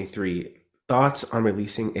 2023. Thoughts on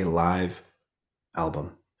releasing a live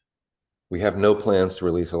album? We have no plans to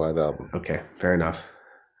release a live album. Okay, fair enough.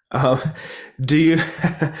 Um, do you?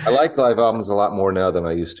 I like live albums a lot more now than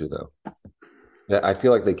I used to, though. Yeah, I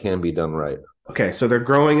feel like they can be done right. Okay, so they're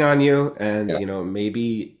growing on you, and Yeah.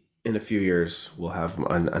 maybe in a few years we'll have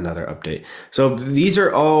another update. So these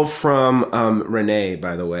are all from Renee,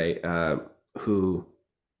 by the way, who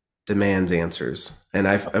demands answers, and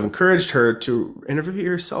I've encouraged her to interview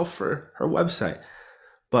herself for her website,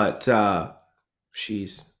 but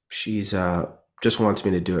she's just wants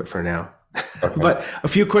me to do it for now. Okay. But a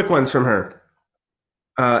few quick ones from her.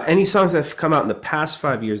 Any songs that have come out in the past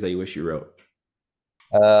 5 years that you wish you wrote?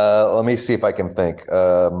 Let me see if I can think.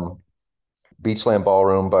 Beachland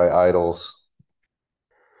Ballroom by Idols,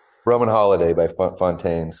 Roman Holiday by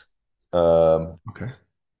Fontaines, um, Okay.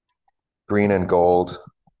 Green and Gold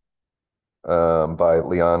by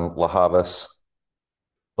Leon LaHavas,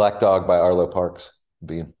 Black Dog by Arlo Parks.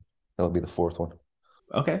 That'll be the fourth one.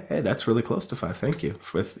 Okay. Hey, that's really close to five. Thank you.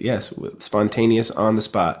 With spontaneous on the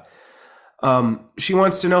spot. She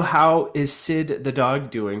wants to know, how is Sid the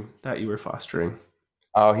dog doing that you were fostering?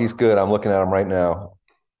 Oh, he's good. I'm looking at him right now.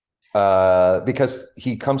 Because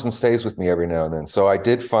he comes and stays with me every now and then. So I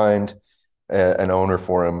did find an owner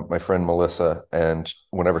for him, my friend Melissa, and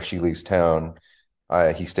whenever she leaves town,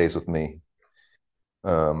 he stays with me.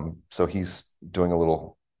 So he's doing a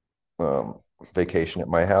little vacation at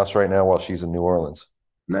my house right now while she's in New Orleans.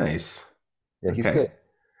 Nice. Yeah, he's Okay. good.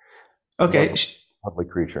 Okay. Lovely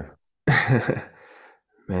creature.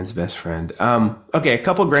 Man's best friend. Okay, a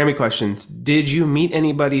couple Grammy questions. Did you meet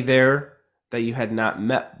anybody there that you had not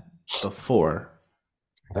met before?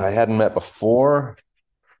 That I hadn't met before.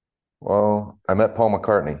 Well, I met Paul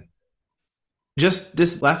McCartney. Just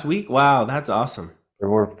this last week? Wow, that's awesome.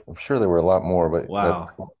 I'm sure there were a lot more, but Wow.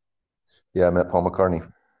 yeah, I met Paul McCartney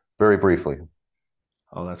very briefly.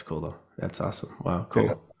 Oh, that's cool though. That's awesome. Wow,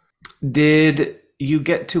 Yeah. cool. Did you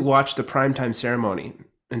get to watch the primetime ceremony?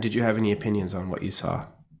 And did you have any opinions on what you saw?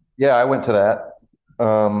 Yeah, I went to that.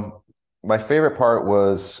 My favorite part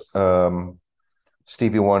was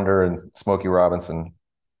Stevie Wonder and Smokey Robinson.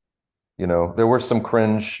 There were some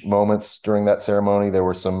cringe moments during that ceremony. There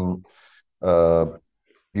were some uh,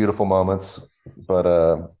 beautiful moments, but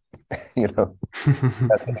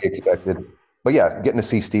that's to be expected. But yeah, getting to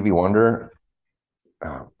see Stevie Wonder,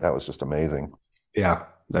 that was just amazing. Yeah,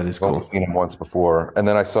 that is I've only cool. seen him once before, and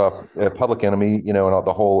then I saw Public Enemy. And all,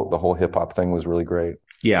 the whole hip hop thing was really great.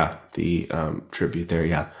 Yeah, the tribute there.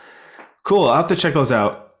 Yeah, cool. I'll have to check those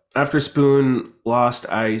out. After Spoon lost,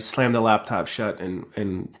 I slammed the laptop shut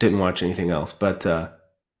and didn't watch anything else. But I'll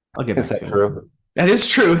get back Is to that it. true? That is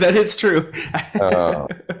true. That is true. Uh,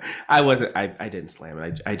 I wasn't. I didn't slam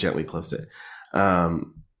it. I gently closed it.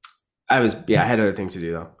 Um, I was. Yeah, I had other things to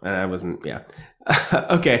do though, and I wasn't. Yeah.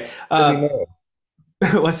 Okay. busy man.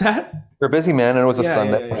 What's that? You're a busy man, and it was a Yeah,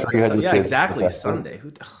 Sunday. yeah, I'm yeah. sure you had your Yeah, kids. exactly. Okay. Sunday.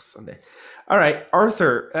 Sunday. All right,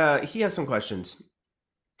 Arthur. He has some questions.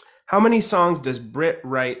 How many songs does Brit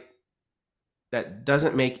write that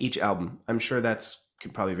doesn't make each album? I'm sure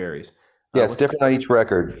probably varies. Yeah, it's What's different on each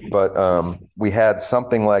record, but we had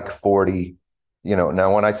something like 40.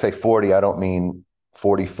 Now when I say 40, I don't mean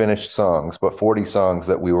 40 finished songs, but 40 songs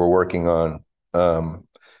that we were working on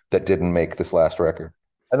that didn't make this last record.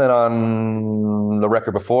 And then on the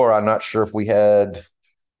record before, I'm not sure if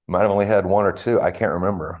might have only had one or two. I can't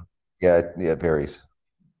remember. Yeah, it varies.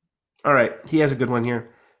 All right, he has a good one here.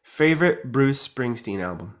 Favorite Bruce Springsteen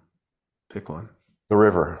album? Pick one. The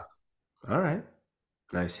River. All right,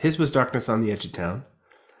 nice. His was Darkness on the Edge of Town.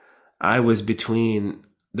 I was between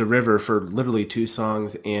The River for literally two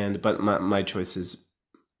songs, but my choice is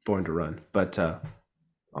Born to Run. But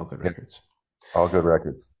all good Yeah. records. All good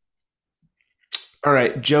records. All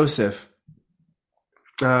right, Joseph.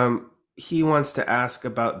 He wants to ask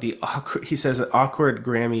about the awkward. He says an awkward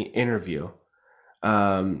Grammy interview.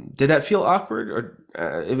 Did that feel awkward, or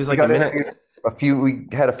it was like a minute? We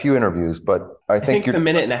had a few interviews, but I I think think the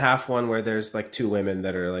minute and a half one where there's like two women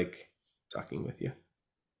that are like talking with you.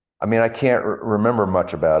 I mean, I can't remember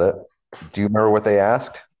much about it. Do you remember what they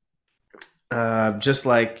asked? Just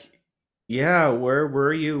like, yeah, where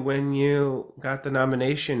were you when you got the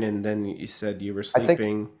nomination? And then you said you were I think,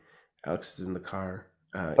 sleeping. Alex is in the car.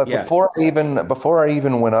 but Yeah. before I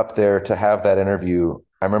even went up there to have that interview,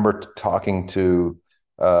 I remember talking to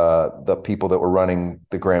the people that were running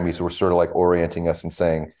the Grammys, who were sort of like orienting us and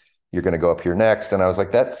saying, "You're going to go up here next." And I was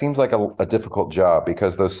like, "That seems like a difficult job,"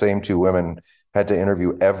 because those same two women had to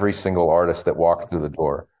interview every single artist that walked through the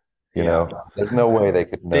door. You Yeah. know, there's no way they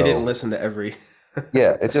could They didn't know. listen to every.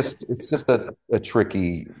 Yeah, it's just a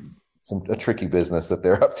tricky a tricky business that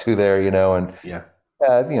they're up to there, and Yeah.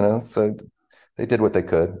 so they did what they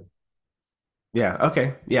could. Yeah.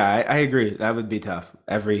 Okay. Yeah, I agree. That would be tough.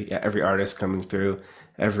 Every artist coming through,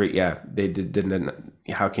 they didn't.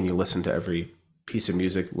 How can you listen to every piece of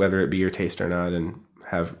music, whether it be your taste or not, and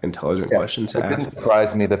have intelligent Yeah, questions to it didn't ask?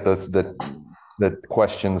 surprise me that the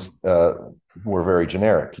questions were very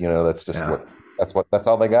generic. That's just Yeah. that's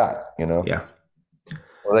all they got. Yeah.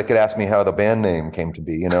 Or they could ask me how the band name came to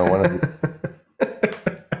be. One of the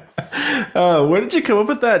Where did you come up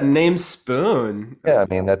with that name Spoon? Yeah, I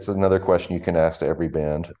mean that's another question you can ask to every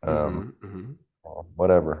band. Hmm.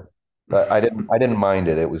 Whatever, but I didn't mind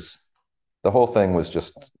it. It was the whole thing was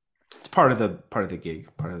just It's part of the gig,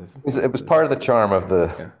 part of it was part of the charm of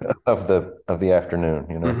the yeah. of the afternoon.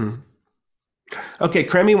 Hmm. Okay,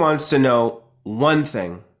 Kremi wants to know one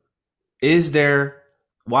thing. Is there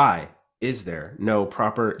why is there no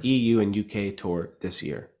proper EU and UK tour this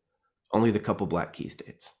year? Only the couple Black Key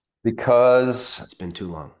states. because It's been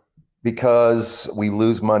too long. because we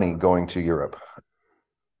lose money going to Europe.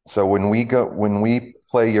 So when we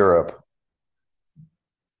play Europe,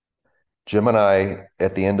 Jim and I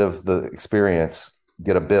at the end of the experience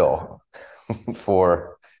get a bill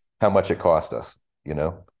for how much it cost us, you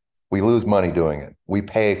know. We lose money doing it. We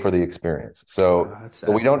pay for the experience. So, That's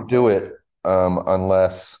but we sad. don't do it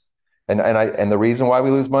unless and the reason why we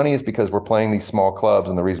lose money is because we're playing these small clubs,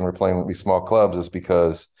 and the reason we're playing these small clubs is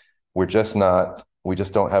because we just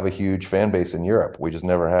don't have a huge fan base in Europe. We just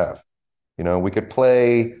never have. We could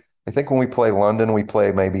play, I think when we play London, we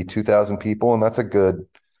play maybe 2,000 people, and that's a good,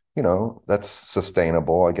 that's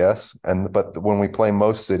sustainable, I guess. But when we play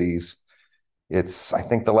most cities, I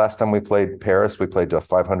think the last time we played Paris, we played to a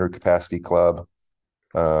 500 capacity club.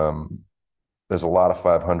 Um, there's a lot of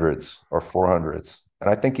 500s or 400s. And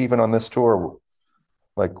I think even on this tour,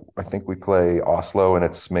 like I think we play Oslo and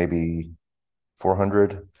it's maybe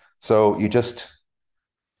 400. So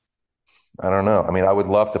I don't know. I mean, I would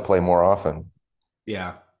love to play more often,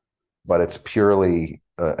 Yeah. but it's purely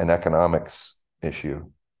an economics issue.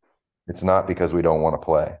 It's not because we don't want to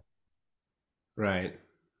play. Right.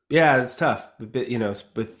 Yeah, it's tough. But,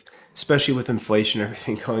 with especially with inflation,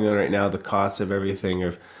 everything going on right now, the cost of everything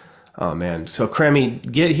of oh man. So Kremi,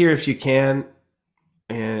 get here if you can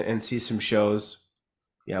and see some shows.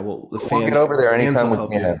 Yeah, well the We'll get over there fans anytime will we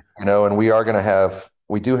help you. can, and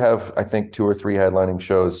we do have, I think, two or three headlining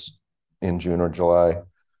shows in June or July.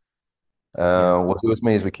 Yeah. We'll do as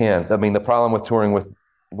many as we can. I mean, the problem with touring with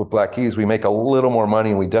Black Keys, we make a little more money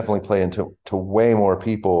and we definitely play into to way more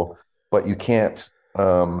people, but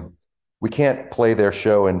um, we can't play their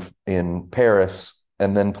show in Paris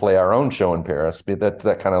and then play our own show in Paris.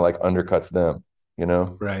 That kind of like undercuts them, you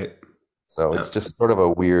know? Right. So Yeah. it's just sort of a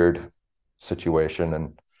weird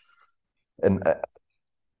situation. And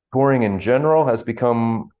touring in general has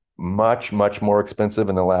become much, much more expensive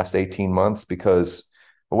in the last 18 months because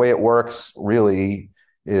the way it works really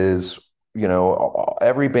is,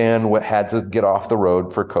 every band had to get off the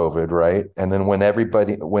road for COVID, right? And then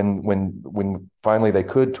when finally they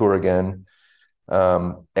could tour again,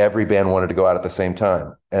 every band wanted to go out at the same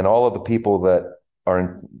time. And all of the people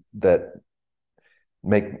that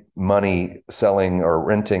make money selling or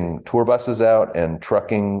renting tour buses out and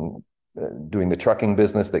trucking, doing the trucking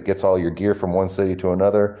business that gets all your gear from one city to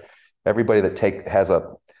another. Everybody that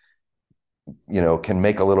can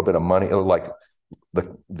make a little bit of money, like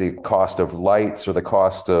the cost of lights or the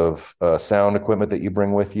cost of sound equipment that you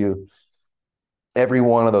bring with you. Every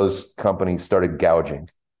one of those companies started gouging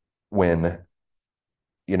when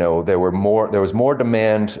there was more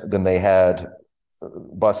demand than they had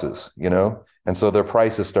buses, and so their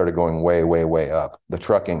prices started going way, way, way up. The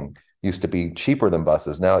trucking used to be cheaper than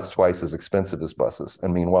buses. Now it's twice as expensive as buses.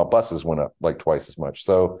 And meanwhile, buses went up like twice as much.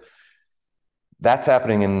 So that's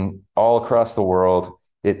happening in all across the world.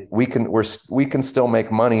 We can still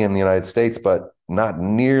make money in the United States, but not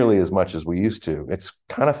nearly as much as we used to. It's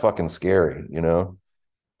kind of fucking scary,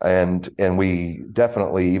 and we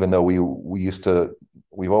definitely, even though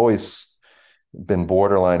we've always been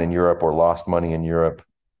borderline in Europe or lost money in Europe.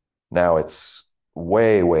 Now it's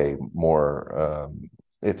way more.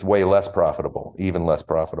 It's way less profitable, even less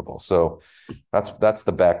profitable. So that's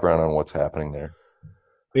the background on what's happening there.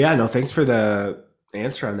 But yeah, no, thanks for the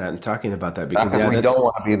answer on that and talking about that Not because because yeah, we that's don't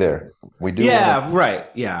want to be there. We do want to. yeah, right.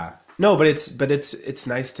 Yeah. No, but it's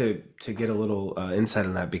nice to get a little insight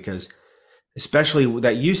on that because especially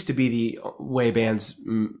that used to be the way bands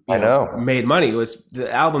I know. made money was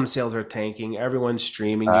the album sales are tanking, everyone's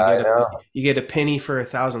streaming, I know. you get a penny for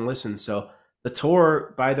 1,000 listens. So the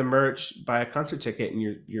tour, buy the merch, buy a concert ticket, and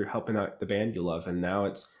you're helping out the band you love. And now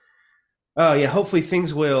it's oh yeah, hopefully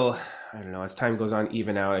things will, I don't know, as time goes on,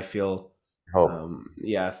 even out. I feel Hope.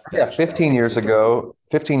 yeah, Yeah, things will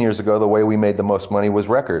 15 years ago, the way we made the most money was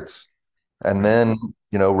records. And right. then,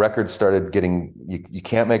 records started getting, you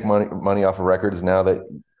can't make money off of records now that,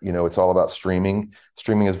 it's all about streaming.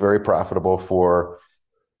 Streaming is very profitable for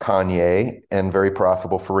Kanye and very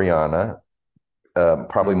profitable for Rihanna.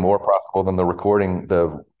 Probably Mm. more profitable than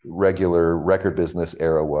the regular record business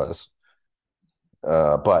era was.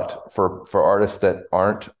 But for artists that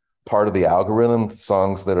aren't part of the algorithm,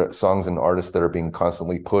 songs and artists that are being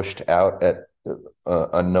constantly pushed out at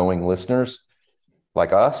unknowing listeners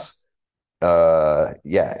like us,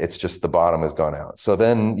 yeah, it's just the bottom has gone out. So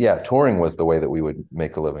then, yeah, touring was the way that we would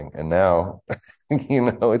make a living, and now,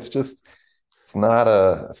 it's just it's not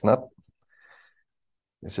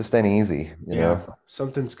it's just ain't easy, Yeah,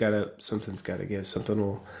 something's gotta give. Something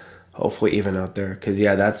will hopefully even out there because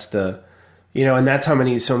yeah, that's the and that's how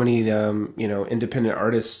many so many independent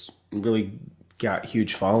artists really got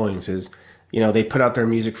huge followings is they put out their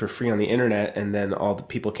music for free on the internet and then all the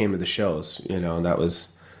people came to the shows. That was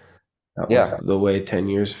Yeah. the way 10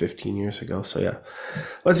 years, 15 years ago. So yeah,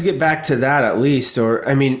 let's get back to that at least. Or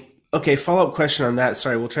I mean, okay, follow up question on that.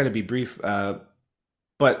 Sorry, we'll try to be brief.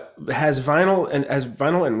 But has vinyl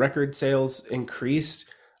and record sales increased?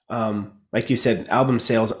 Like you said, album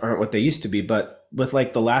sales aren't what they used to be, but with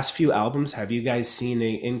like the last few albums, have you guys seen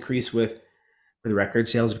an increase with record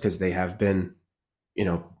sales because they have been,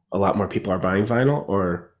 a lot more people are buying vinyl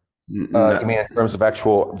or You not? mean in terms of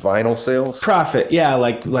actual vinyl sales? Profit, yeah,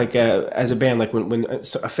 like as a band, like when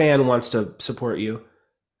a fan wants to support you,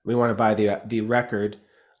 we want to buy the record.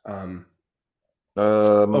 Um,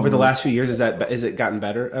 over the Um, last few years, is it gotten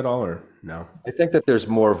better at all or no? I think that there's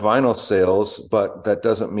more vinyl sales, but that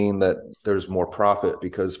doesn't mean that there's more profit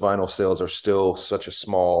because vinyl sales are still such a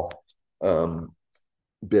small um,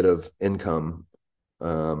 bit of income.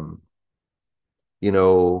 Um,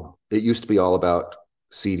 it used to be all about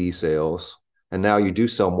CD sales, and now you do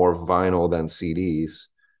sell more vinyl than CDs.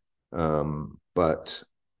 But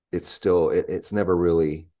it's never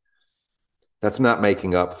really, that's not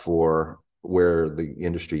making up for where the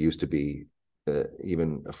industry used to be,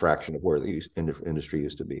 even a fraction of where the industry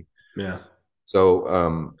used to be. Yeah.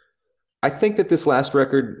 So I think that this last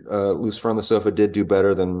record, Loose from the Sofa, did do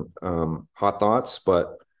better than Hot Thoughts,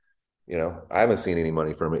 but I haven't seen any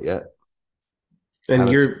money from it yet. I And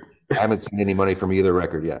haven't you're I haven't seen any money from either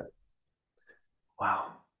record yet. wow.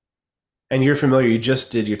 And you're familiar. You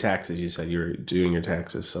just did your taxes. You said you were doing your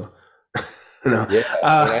taxes. So no. Yeah,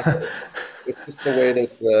 it's just the way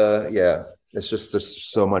that yeah, it's just there's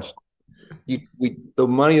so much. The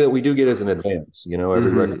money that we do get is an advance.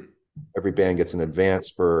 Mhm. Every band gets an advance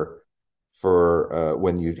for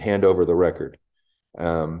when you hand over the record.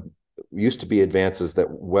 Um, Used to be advances that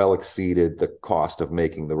well exceeded the cost of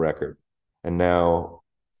making the record, and now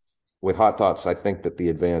with Hot Thoughts, I think that the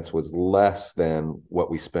advance was less than what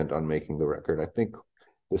we spent on making the record. I think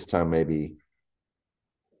this time maybe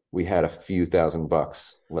we had a few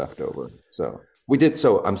 $1,000 left over. So we did.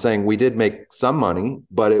 So I'm saying we did make some money,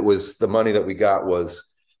 but it was the money that we got was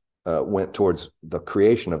went towards the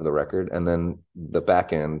creation of the record, and then the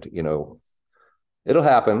back end. It'll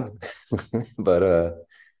happen, but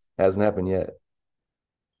hasn't happened yet.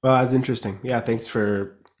 Well, that's interesting. Yeah, thanks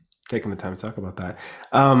for taking the time to talk about that.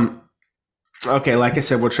 Um, okay, like I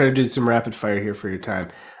said, we'll try to do some rapid fire here for your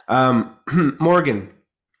time. Morgan,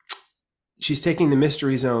 she's taking the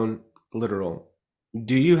mystery zone literal.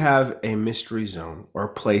 Do you have a mystery zone or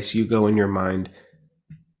place you go in your mind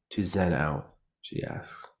to zen out? She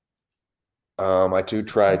asks. I do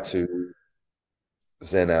try to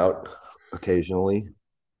zen out occasionally.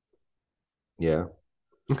 Yeah.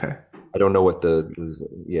 Okay. I don't know what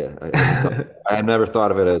yeah, I had never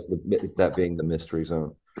thought of it as that being the mystery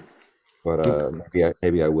zone, but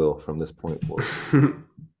maybe I will from this point forward.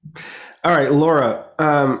 All right,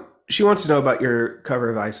 Laura. She wants to know about your cover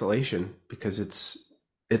of Isolation because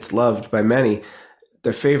it's loved by many.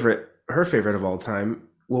 Her favorite of all time.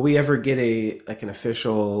 Will we ever get an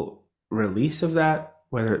official release of that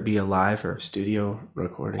whether it be a live or studio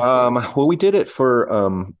recording? Well, we did it for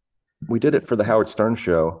the Howard Stern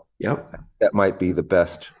show. Yep. That might be the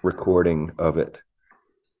best recording of it.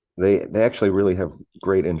 They actually really have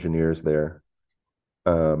great engineers there.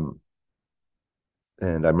 Um,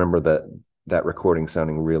 and I remember that recording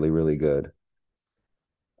sounding really, really good.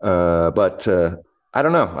 But I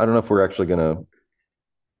don't know. I don't know if we're actually going to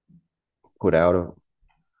put out a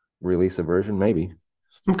release a version. Maybe.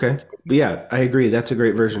 Okay. But yeah, I agree. That's a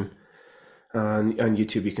great version. On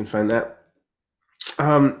YouTube, you can find that.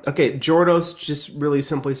 Okay, Jordos just really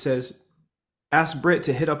simply says, ask Brit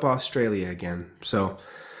to hit up Australia again. So,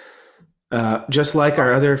 just like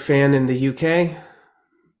our other fan in the UK,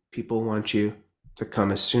 people want you to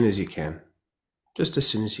come as soon as you can. Just as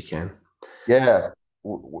soon as you can. Yeah,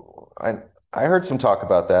 I I heard some talk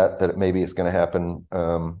about that maybe it's going to happen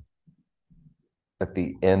at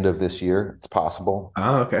the end of this year. It's possible.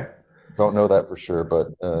 Oh, okay. Don't know that for sure, but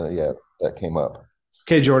yeah, that came up.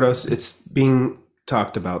 Okay, Jordos, it's being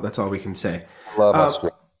talked about. That's all we can say. I love Uh,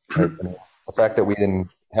 Australia. I mean, the fact that we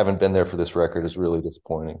haven't been there for this record is really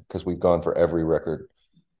disappointing because we've gone for every record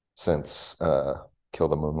since Kill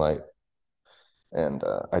the Moonlight, and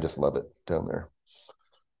I just love it down there.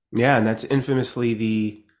 yeah, and that's infamously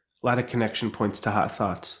the a lot of connection points to Hot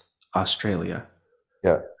Thoughts, Australia.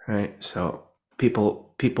 Yeah. Right. So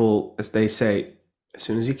people, as they say, as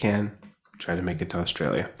soon as you can, try to make it to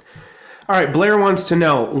Australia. All right. Blair wants to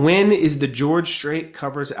know, when is the George Strait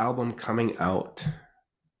covers album coming out?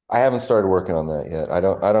 I haven't started working on that yet. I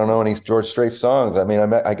don't know any George Strait songs. I mean,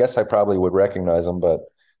 I guess I probably would recognize them, but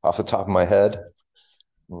off the top of my head,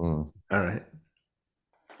 All right.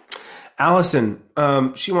 Allison,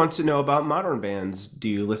 she wants to know about modern bands. Do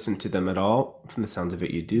you listen to them at all? From the sounds of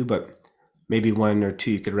it, you do, but maybe one or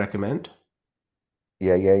two you could recommend.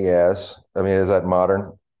 yes. I mean, is that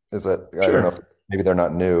modern? Is that I don't know Sure. if maybe they're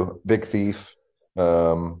not new. Big Thief,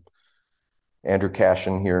 um, Andrew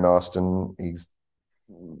Cashin here in Austin.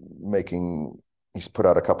 Making he's put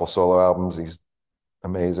out a couple solo albums. He's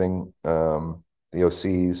amazing. The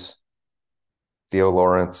OCs, Theo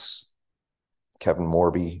Lawrence, Kevin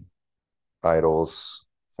Morby, Idols,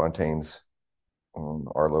 Fontaines,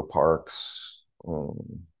 Arlo Parks,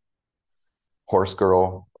 Horse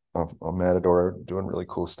Girl on Matador, doing really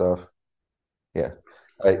cool stuff. Yeah,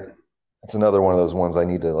 I it's another one of those ones I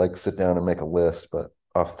need to like sit down and make a list, but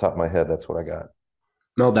off the top of my head, that's what I got.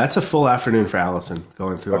 No, that's a full afternoon for Allison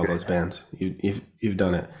going through all Okay. those bands. You've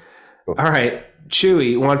done it. Cool. All right.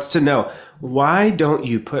 Chewy wants to know, why don't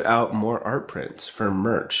you put out more art prints for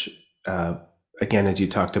merch? Uh, Again, as you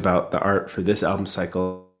talked about the art for this album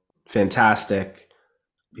cycle, fantastic.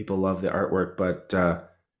 People love the artwork, but What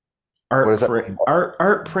art is that? print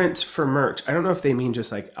art prints for merch. I don't know if they mean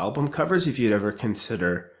just like album covers. If you'd ever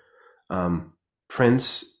consider um,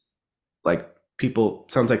 prints, like people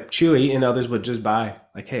sounds like Chewy and others would just buy.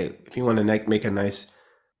 Like, hey, if you want to make a nice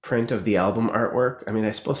print of the album artwork, I mean,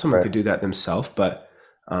 I suppose someone Right. could do that themselves, but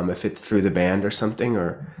if it's through the band or something,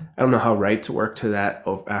 or I don't know how rights work to that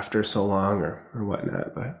after so long or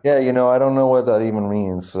whatnot, but Yeah, I don't know what that even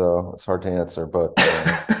means, so it's hard to answer. But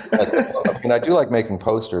I mean, I do like making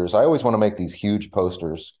posters. I always want to make these huge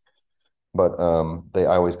posters, but they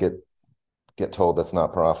I always get told that's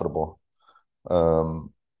not profitable.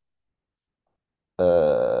 Um,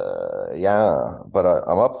 yeah, but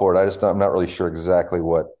I'm up for it. I'm not really sure exactly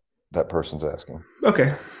what that person's asking.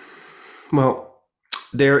 okay. Well,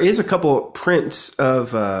 there is a couple prints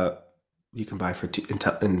of you can buy for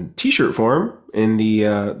in t-shirt form in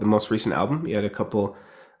the most recent album. You had a couple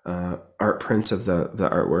art prints of the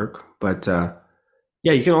artwork, but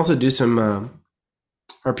yeah, you can also do some.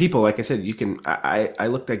 Or people, like I said, you can. I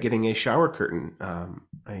looked at getting a shower curtain,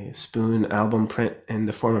 a Spoon album print in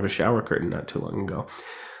the form of a shower curtain not too long ago.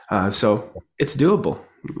 So it's doable.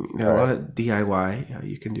 There are All a lot right. of DIY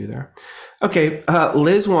you can do there. Okay,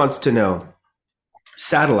 Liz wants to know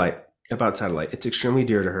about Satellite. It's extremely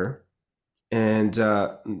dear to her, and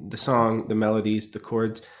the song, the melodies, the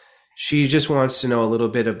chords. She just wants to know a little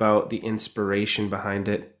bit about the inspiration behind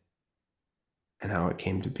it and how it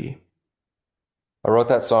came to be. I wrote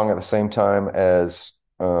that song at the same time as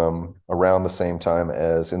around the same time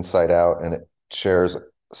as Inside Out, and it shares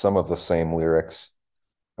some of the same lyrics.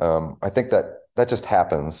 I think that just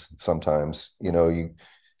happens sometimes.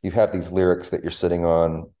 You have these lyrics that you're sitting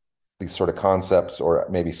on, these sort of concepts or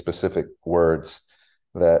maybe specific words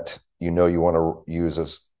that you want to use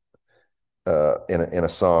as in a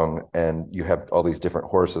song, and you have all these different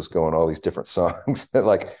horses going all these different songs.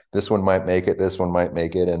 Like this one might make it, this one might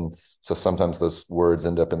make it, and so sometimes those words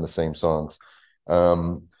end up in the same songs.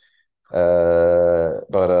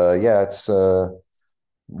 But yeah,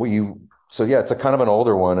 we so yeah, it's a kind of an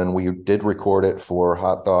older one, and we did record it for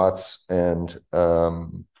Hot Thoughts and or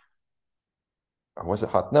was it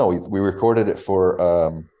Hot? No, we recorded it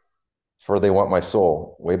for They Want My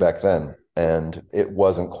Soul way back then, and it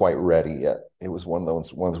wasn't quite ready yet. It was one of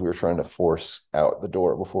those ones we were trying to force out the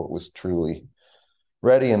door before it was truly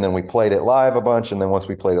ready. And then we played it live a bunch, and then once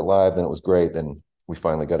we played it live, then it was great. Then we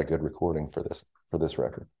finally got a good recording for this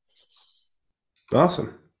record.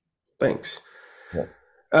 Awesome. Thanks. Yeah.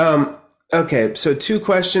 Um, okay, so two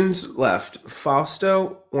questions left.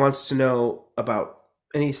 Fausto wants to know about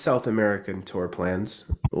any South American tour plans.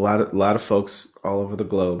 A lot of folks all over the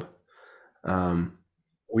globe. Um,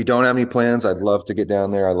 We don't have any plans. I'd love to get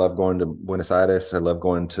down there. I love going to Buenos Aires. I love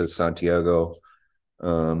going to Santiago.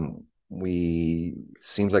 We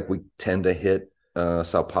seems like we tend to hit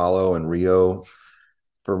Sao Paulo and Rio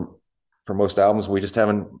for most albums. We just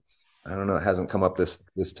haven't. I don't know. It hasn't come up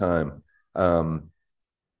this time.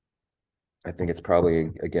 I think it's probably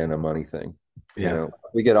again a money thing. You yeah, know,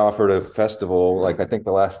 we get offered a festival. Like I think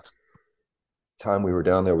the last time we were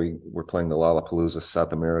down there, we were playing the Lollapalooza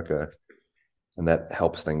South America, and that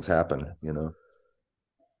helps things happen. You know.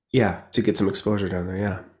 yeah, to get some exposure down there.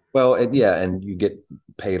 Yeah, Well, yeah, and you get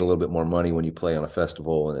paid a little bit more money when you play on a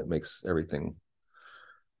festival, and it makes everything,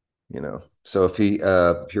 you know. So if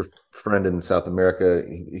your friend in South America,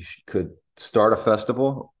 he could start a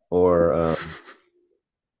festival or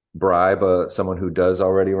bribe someone who does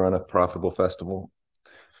already run a profitable festival,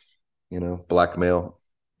 you know, blackmail.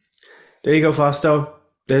 there you go, Fausto.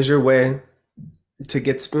 There's your way to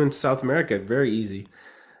get spoons to South America. Very easy.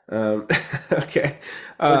 Um, okay.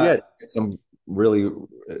 Well, Uh, yeah, get some really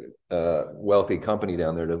wealthy company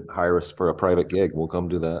down there to hire us for a private gig. We'll come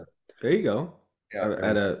do that. there you go. Yeah,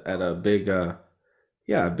 At a big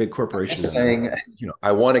yeah, a big I'm corporation just down there. saying, you know,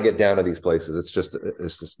 I want to get down to these places. It's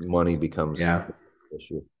just money becomes Yeah. an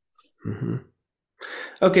issue. Hmm.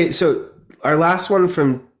 Okay, so our last one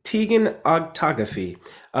from Tegan Octography,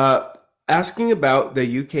 asking about the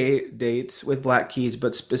UK dates with Black Keys,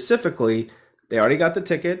 but specifically, they already got the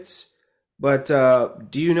tickets. But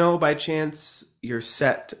do you know by chance your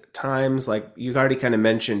set times? Like you already kind of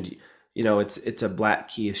mentioned, it's a Black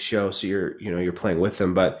Keys show, so you're playing with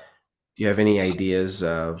them. But do you have any ideas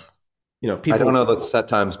of I don't people? know the set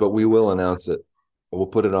times, but we will announce it. We'll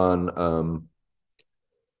put it on.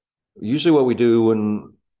 Usually, what we do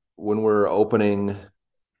when we're opening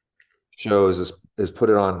shows is put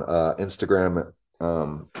it on Instagram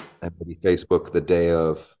and maybe Facebook the day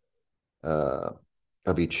uh,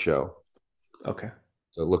 of each show. Okay.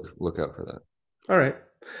 So look out for that. All right.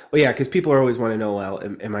 Well, yeah, because people are always want to know, well,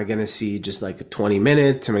 am I going to see just like 20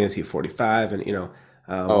 minutes? Am I going to see 45? And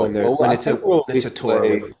Oh well, when I think we'll at it's a least tour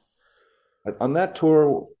play with, on that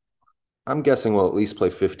tour. I'm guessing we'll at least play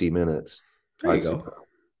 50 minutes. there you I'd say. go.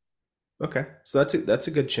 Okay, so that's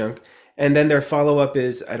a good chunk. And then their follow up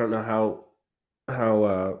is, I don't know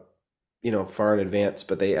how far in advance,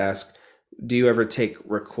 but they ask, do you ever take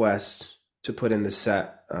requests to put in the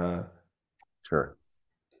set? Sure.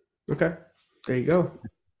 Okay, there you go.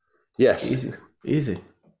 Yes. Easy, easy.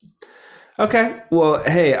 Okay. Well,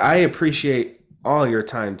 hey, I appreciate all your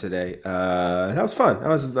time today. That was fun. That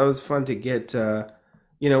was fun to get.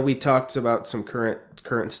 We talked about some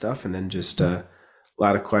current stuff, and then just a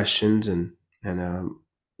lot of questions, and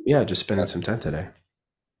yeah, just spending some time today.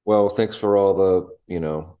 Well, thanks for all the,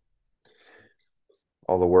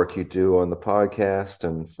 all the work you do on the podcast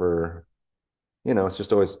and for, it's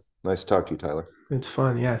just always nice to talk to you, Tyler. It's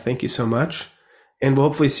fun. Yeah. Thank you so much, and we'll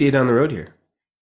hopefully see you down the road here.